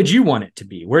 what would you want it to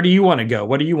be? Where do you want to go?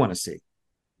 What do you want to see?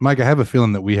 Mike, I have a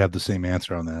feeling that we have the same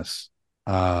answer on this.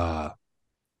 I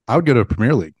would go to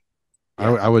Premier League.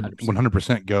 Yeah, I would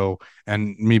 100% go,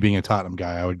 and me being a Tottenham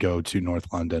guy, I would go to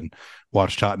North London,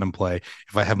 watch Tottenham play.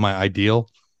 If I have my ideal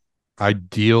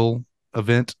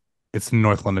event, it's the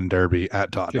North London Derby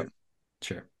at Tottenham.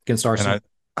 Sure. Against Arsenal. And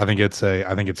I think it's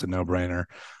a no-brainer.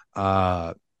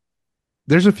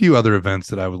 There's a few other events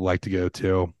that I would like to go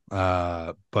to,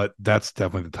 but that's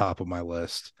definitely the top of my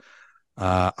list.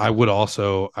 I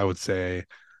would say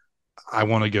I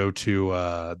want to go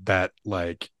to that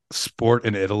like sport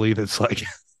in Italy that's like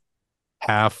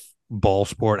half ball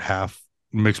sport, half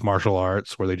mixed martial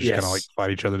arts, where they just kind of like fight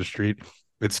each other in the street.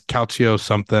 It's Calcio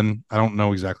something. I don't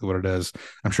know exactly what it is.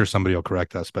 I'm sure somebody will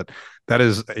correct us, but that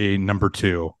is a number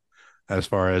 2 as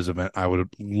far as event I would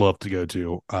love to go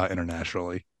to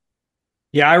internationally.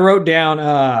 Yeah, I wrote down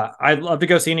I'd love to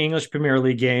go see an English Premier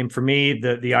League game. For me,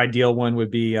 the ideal one would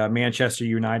be Manchester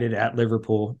United at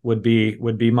Liverpool would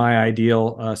be my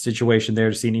ideal situation there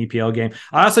to see an EPL game.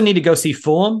 I also need to go see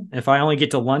Fulham if I only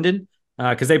get to London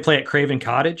because they play at Craven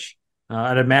Cottage.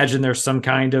 I'd imagine there's some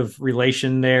kind of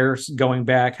relation there going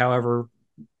back however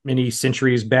many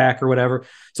centuries back or whatever.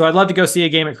 So I'd love to go see a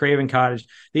game at Craven Cottage.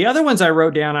 The other ones I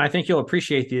wrote down, and I think you'll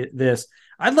appreciate this.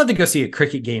 I'd love to go see a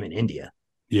cricket game in India.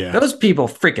 Yeah. Those people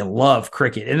freaking love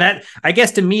cricket. And that, I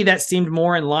guess to me, that seemed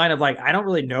more in line of like, I don't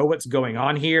really know what's going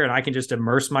on here. And I can just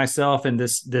immerse myself in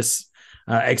this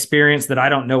experience that I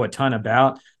don't know a ton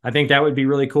about. I think that would be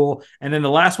really cool. And then the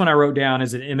last one I wrote down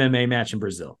is an MMA match in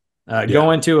Brazil.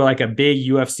 Going to like a big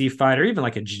UFC fight or even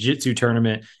like a jiu-jitsu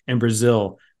tournament in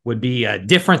Brazil would be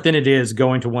different than it is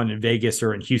going to one in Vegas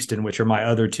or in Houston, which are my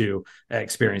other two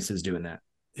experiences doing that.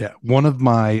 Yeah. One of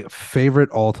my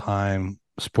favorite all-time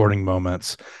sporting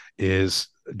moments is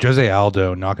Jose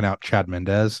Aldo knocking out Chad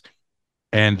Mendez.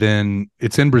 And then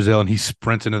it's in Brazil and he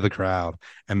sprints into the crowd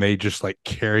and they just like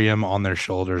carry him on their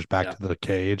shoulders back to the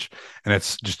cage. And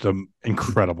it's just an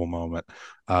incredible moment.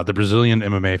 The Brazilian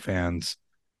MMA fans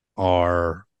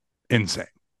are insane.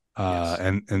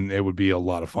 And it would be a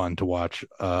lot of fun to watch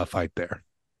a fight there.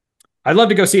 I'd love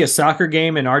to go see a soccer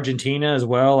game in Argentina as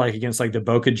well, like against like the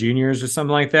Boca Juniors or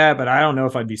something like that. But I don't know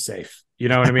if I'd be safe. You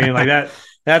know what I mean? Like that.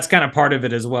 That's kind of part of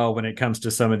it as well when it comes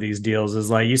to some of these deals is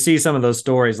like you see some of those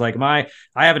stories. Like I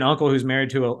have an uncle who's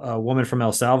married to a woman from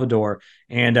El Salvador,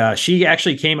 and she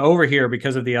actually came over here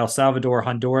because of the El Salvador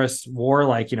Honduras war,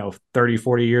 like, 30,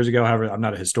 40 years ago. However, I'm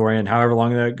not a historian, however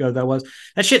long ago that was.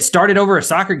 That shit started over a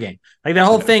soccer game. Like the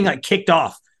whole thing like kicked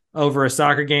off over a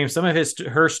soccer game. Some of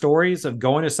her stories of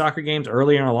going to soccer games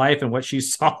early in her life and what she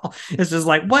saw is just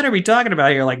like, what are we talking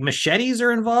about here? Like machetes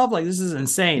are involved. Like this is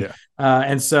insane. Yeah.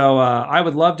 And so I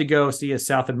would love to go see a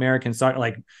South American soccer,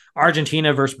 like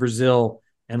Argentina versus Brazil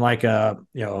and like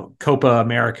Copa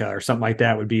America or something like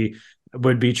that would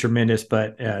be tremendous.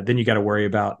 But then you got to worry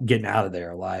about getting out of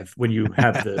there alive when you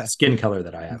have the skin color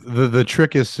that I have. The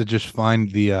trick is to just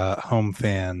find the home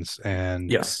fans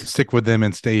and stick with them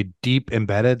and stay deep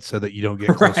embedded so that you don't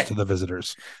get close to the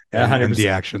visitors and the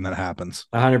action that happens.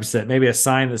 100%. Maybe a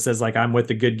sign that says like, I'm with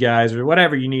the good guys or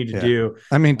whatever you need to do.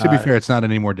 I mean, to be fair, it's not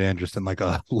any more dangerous than like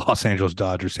a Los Angeles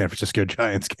Dodgers, San Francisco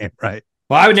Giants game, right?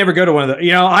 Well, I would never go to one of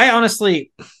the, I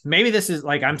honestly, maybe this is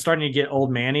like, I'm starting to get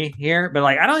old manny here, but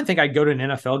like, I don't think I'd go to an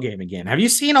NFL game again. Have you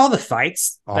seen all the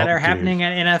fights that are happening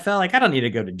at NFL? Like, I don't need to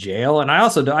go to jail. And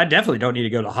I definitely don't need to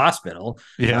go to hospital.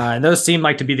 Yeah. And those seem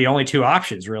like to be the only two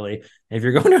options really, if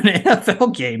you're going to an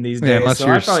NFL game these days. Yeah, unless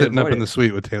you're sitting up in the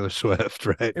suite with Taylor Swift,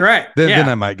 right? Right. Then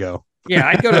I might go. Yeah,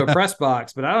 I'd go to a press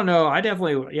box, but I don't know. I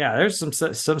definitely, there's some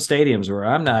stadiums where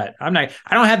I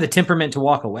don't have the temperament to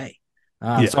walk away.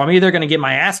 So I'm either going to get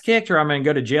my ass kicked or I'm going to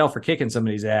go to jail for kicking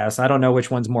somebody's ass. I don't know which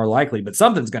one's more likely, but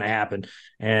something's going to happen,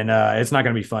 and it's not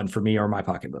going to be fun for me or my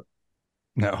pocketbook.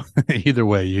 No, either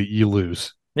way, you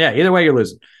lose. Yeah, either way, you're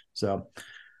losing. So,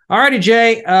 all righty,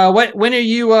 Jay. When are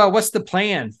you? What's the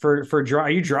plan for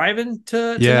are you driving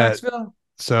to Knoxville?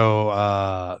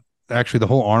 So, actually, the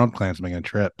whole Arnold clan's making a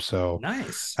trip. So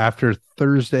nice. After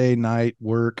Thursday night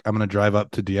work, I'm going to drive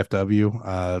up to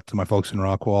DFW to my folks in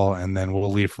Rockwall, and then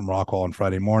we'll leave from Rockwall on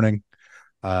Friday morning,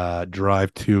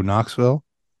 drive to Knoxville.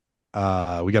 We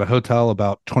got a hotel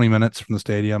about 20 minutes from the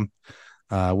stadium,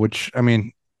 which, I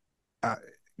mean,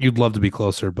 you'd love to be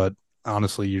closer, but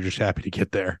honestly, you're just happy to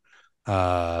get there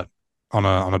on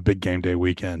a big game day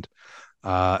weekend.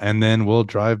 And then we'll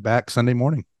drive back Sunday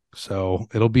morning. So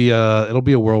it'll be a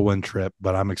whirlwind trip,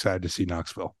 but I'm excited to see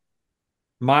Knoxville.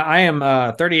 I am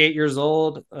 38 years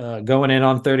old, going in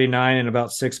on 39 in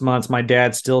about 6 months. My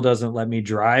dad still doesn't let me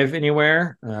drive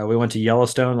anywhere. We went to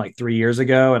Yellowstone like 3 years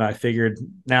ago, and I figured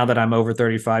now that I'm over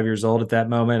 35 years old at that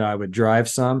moment, I would drive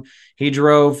some. He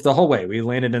drove the whole way. We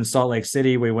landed in Salt Lake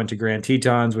City. We went to Grand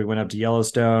Tetons. We went up to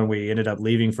Yellowstone. We ended up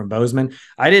leaving from Bozeman.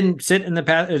 I didn't sit in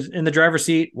the driver's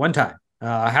seat one time.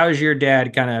 How does your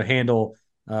dad kind of handle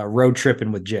road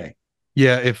tripping with Jay?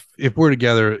 Yeah, if we're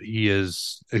together, he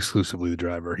is exclusively the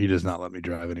driver. He does not let me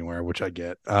drive anywhere, which I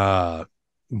get.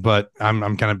 But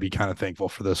I'm gonna be kind of thankful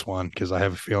for this one because I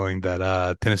have a feeling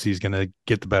that Tennessee's gonna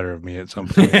get the better of me at some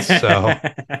point. So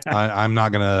I'm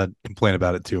not gonna complain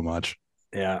about it too much.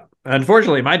 Yeah.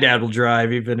 Unfortunately, my dad will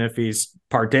drive even if he's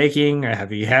partaking, if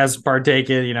he has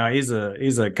partaken. He's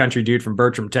a country dude from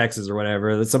Bertram, Texas or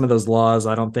whatever. Some of those laws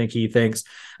I don't think he thinks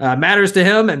matters to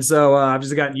him. And so I've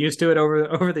just gotten used to it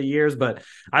over the years. But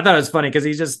I thought it was funny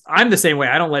because I'm the same way.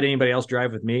 I don't let anybody else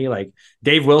drive with me. Like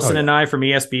Dave Wilson and I from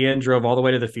ESPN drove all the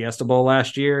way to the Fiesta Bowl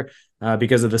last year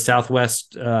because of the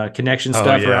Southwest connection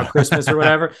stuff around Christmas or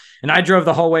whatever. And I drove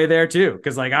the whole way there too.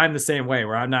 Cause like, I'm the same way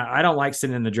where I don't like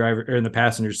sitting in the driver or in the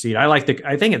passenger seat. I think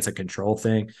it's a control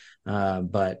thing.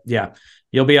 But yeah,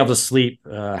 you'll be able to sleep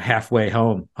halfway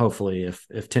home, hopefully,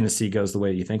 if Tennessee goes the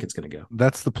way you think it's going to go.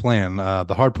 That's the plan.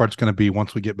 The hard part's going to be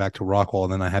once we get back to Rockwall,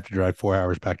 and then I have to drive 4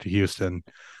 hours back to Houston.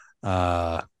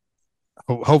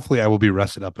 hopefully I will be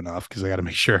rested up enough because I got to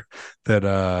make sure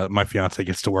that my fiance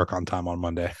gets to work on time on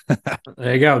Monday.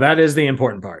 There you go. That is the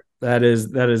important part. That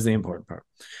is the important part.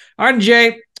 All right,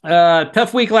 Jay.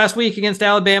 Tough week last week against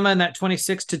Alabama in that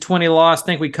 26-20 loss. I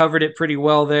think we covered it pretty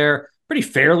well there, pretty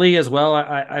fairly as well.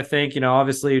 I think,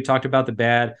 obviously we talked about the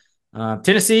bad.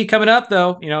 Tennessee coming up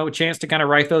though, a chance to kind of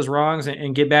right those wrongs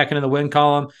and get back into the win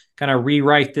column, kind of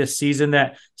rewrite this season.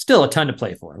 That still a ton to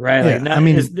play for, right? Yeah,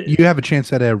 you have a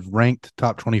chance at a ranked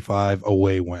top 25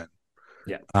 away win.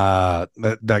 Yeah,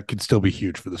 that could still be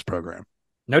huge for this program,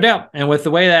 no doubt. And with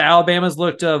the way that Alabama's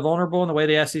looked vulnerable and the way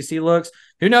the SEC looks,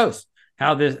 who knows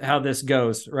how this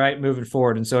goes, right, moving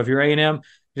forward. And so if you're A&M, you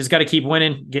just got to keep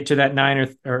winning, get to that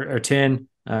 9 or 10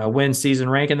 win season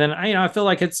rank. And then, I feel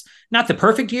like it's not the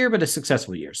perfect year, but a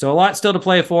successful year. So a lot still to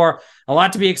play for, a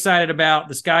lot to be excited about.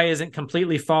 The sky isn't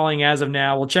completely falling as of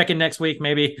now. We'll check in next week.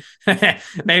 Maybe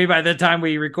by the time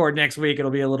we record next week,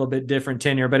 it'll be a little bit different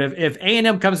tenure. But if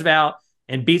A&M comes about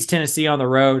and beats Tennessee on the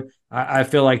road, I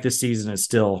feel like this season is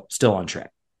still on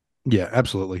track. Yeah,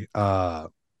 absolutely.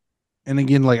 And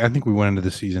again, I think we went into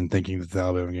the season thinking that the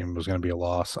Alabama game was going to be a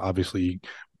loss. Obviously,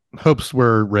 hopes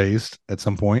were raised at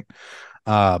some point.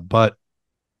 But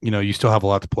you still have a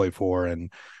lot to play for.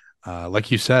 And like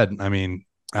you said,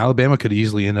 Alabama could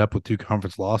easily end up with 2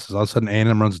 conference losses. All of a sudden,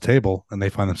 A&M runs the table and they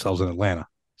find themselves in Atlanta.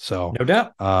 So no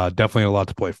doubt, definitely a lot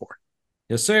to play for.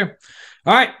 Yes, sir.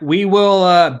 All right. We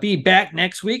will be back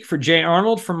next week for Jay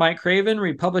Arnold, from Mike Craven,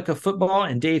 Republic of Football,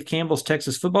 and Dave Campbell's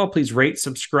Texas Football. Please rate,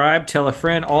 subscribe, tell a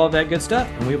friend, all of that good stuff.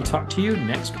 And we will talk to you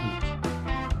next week.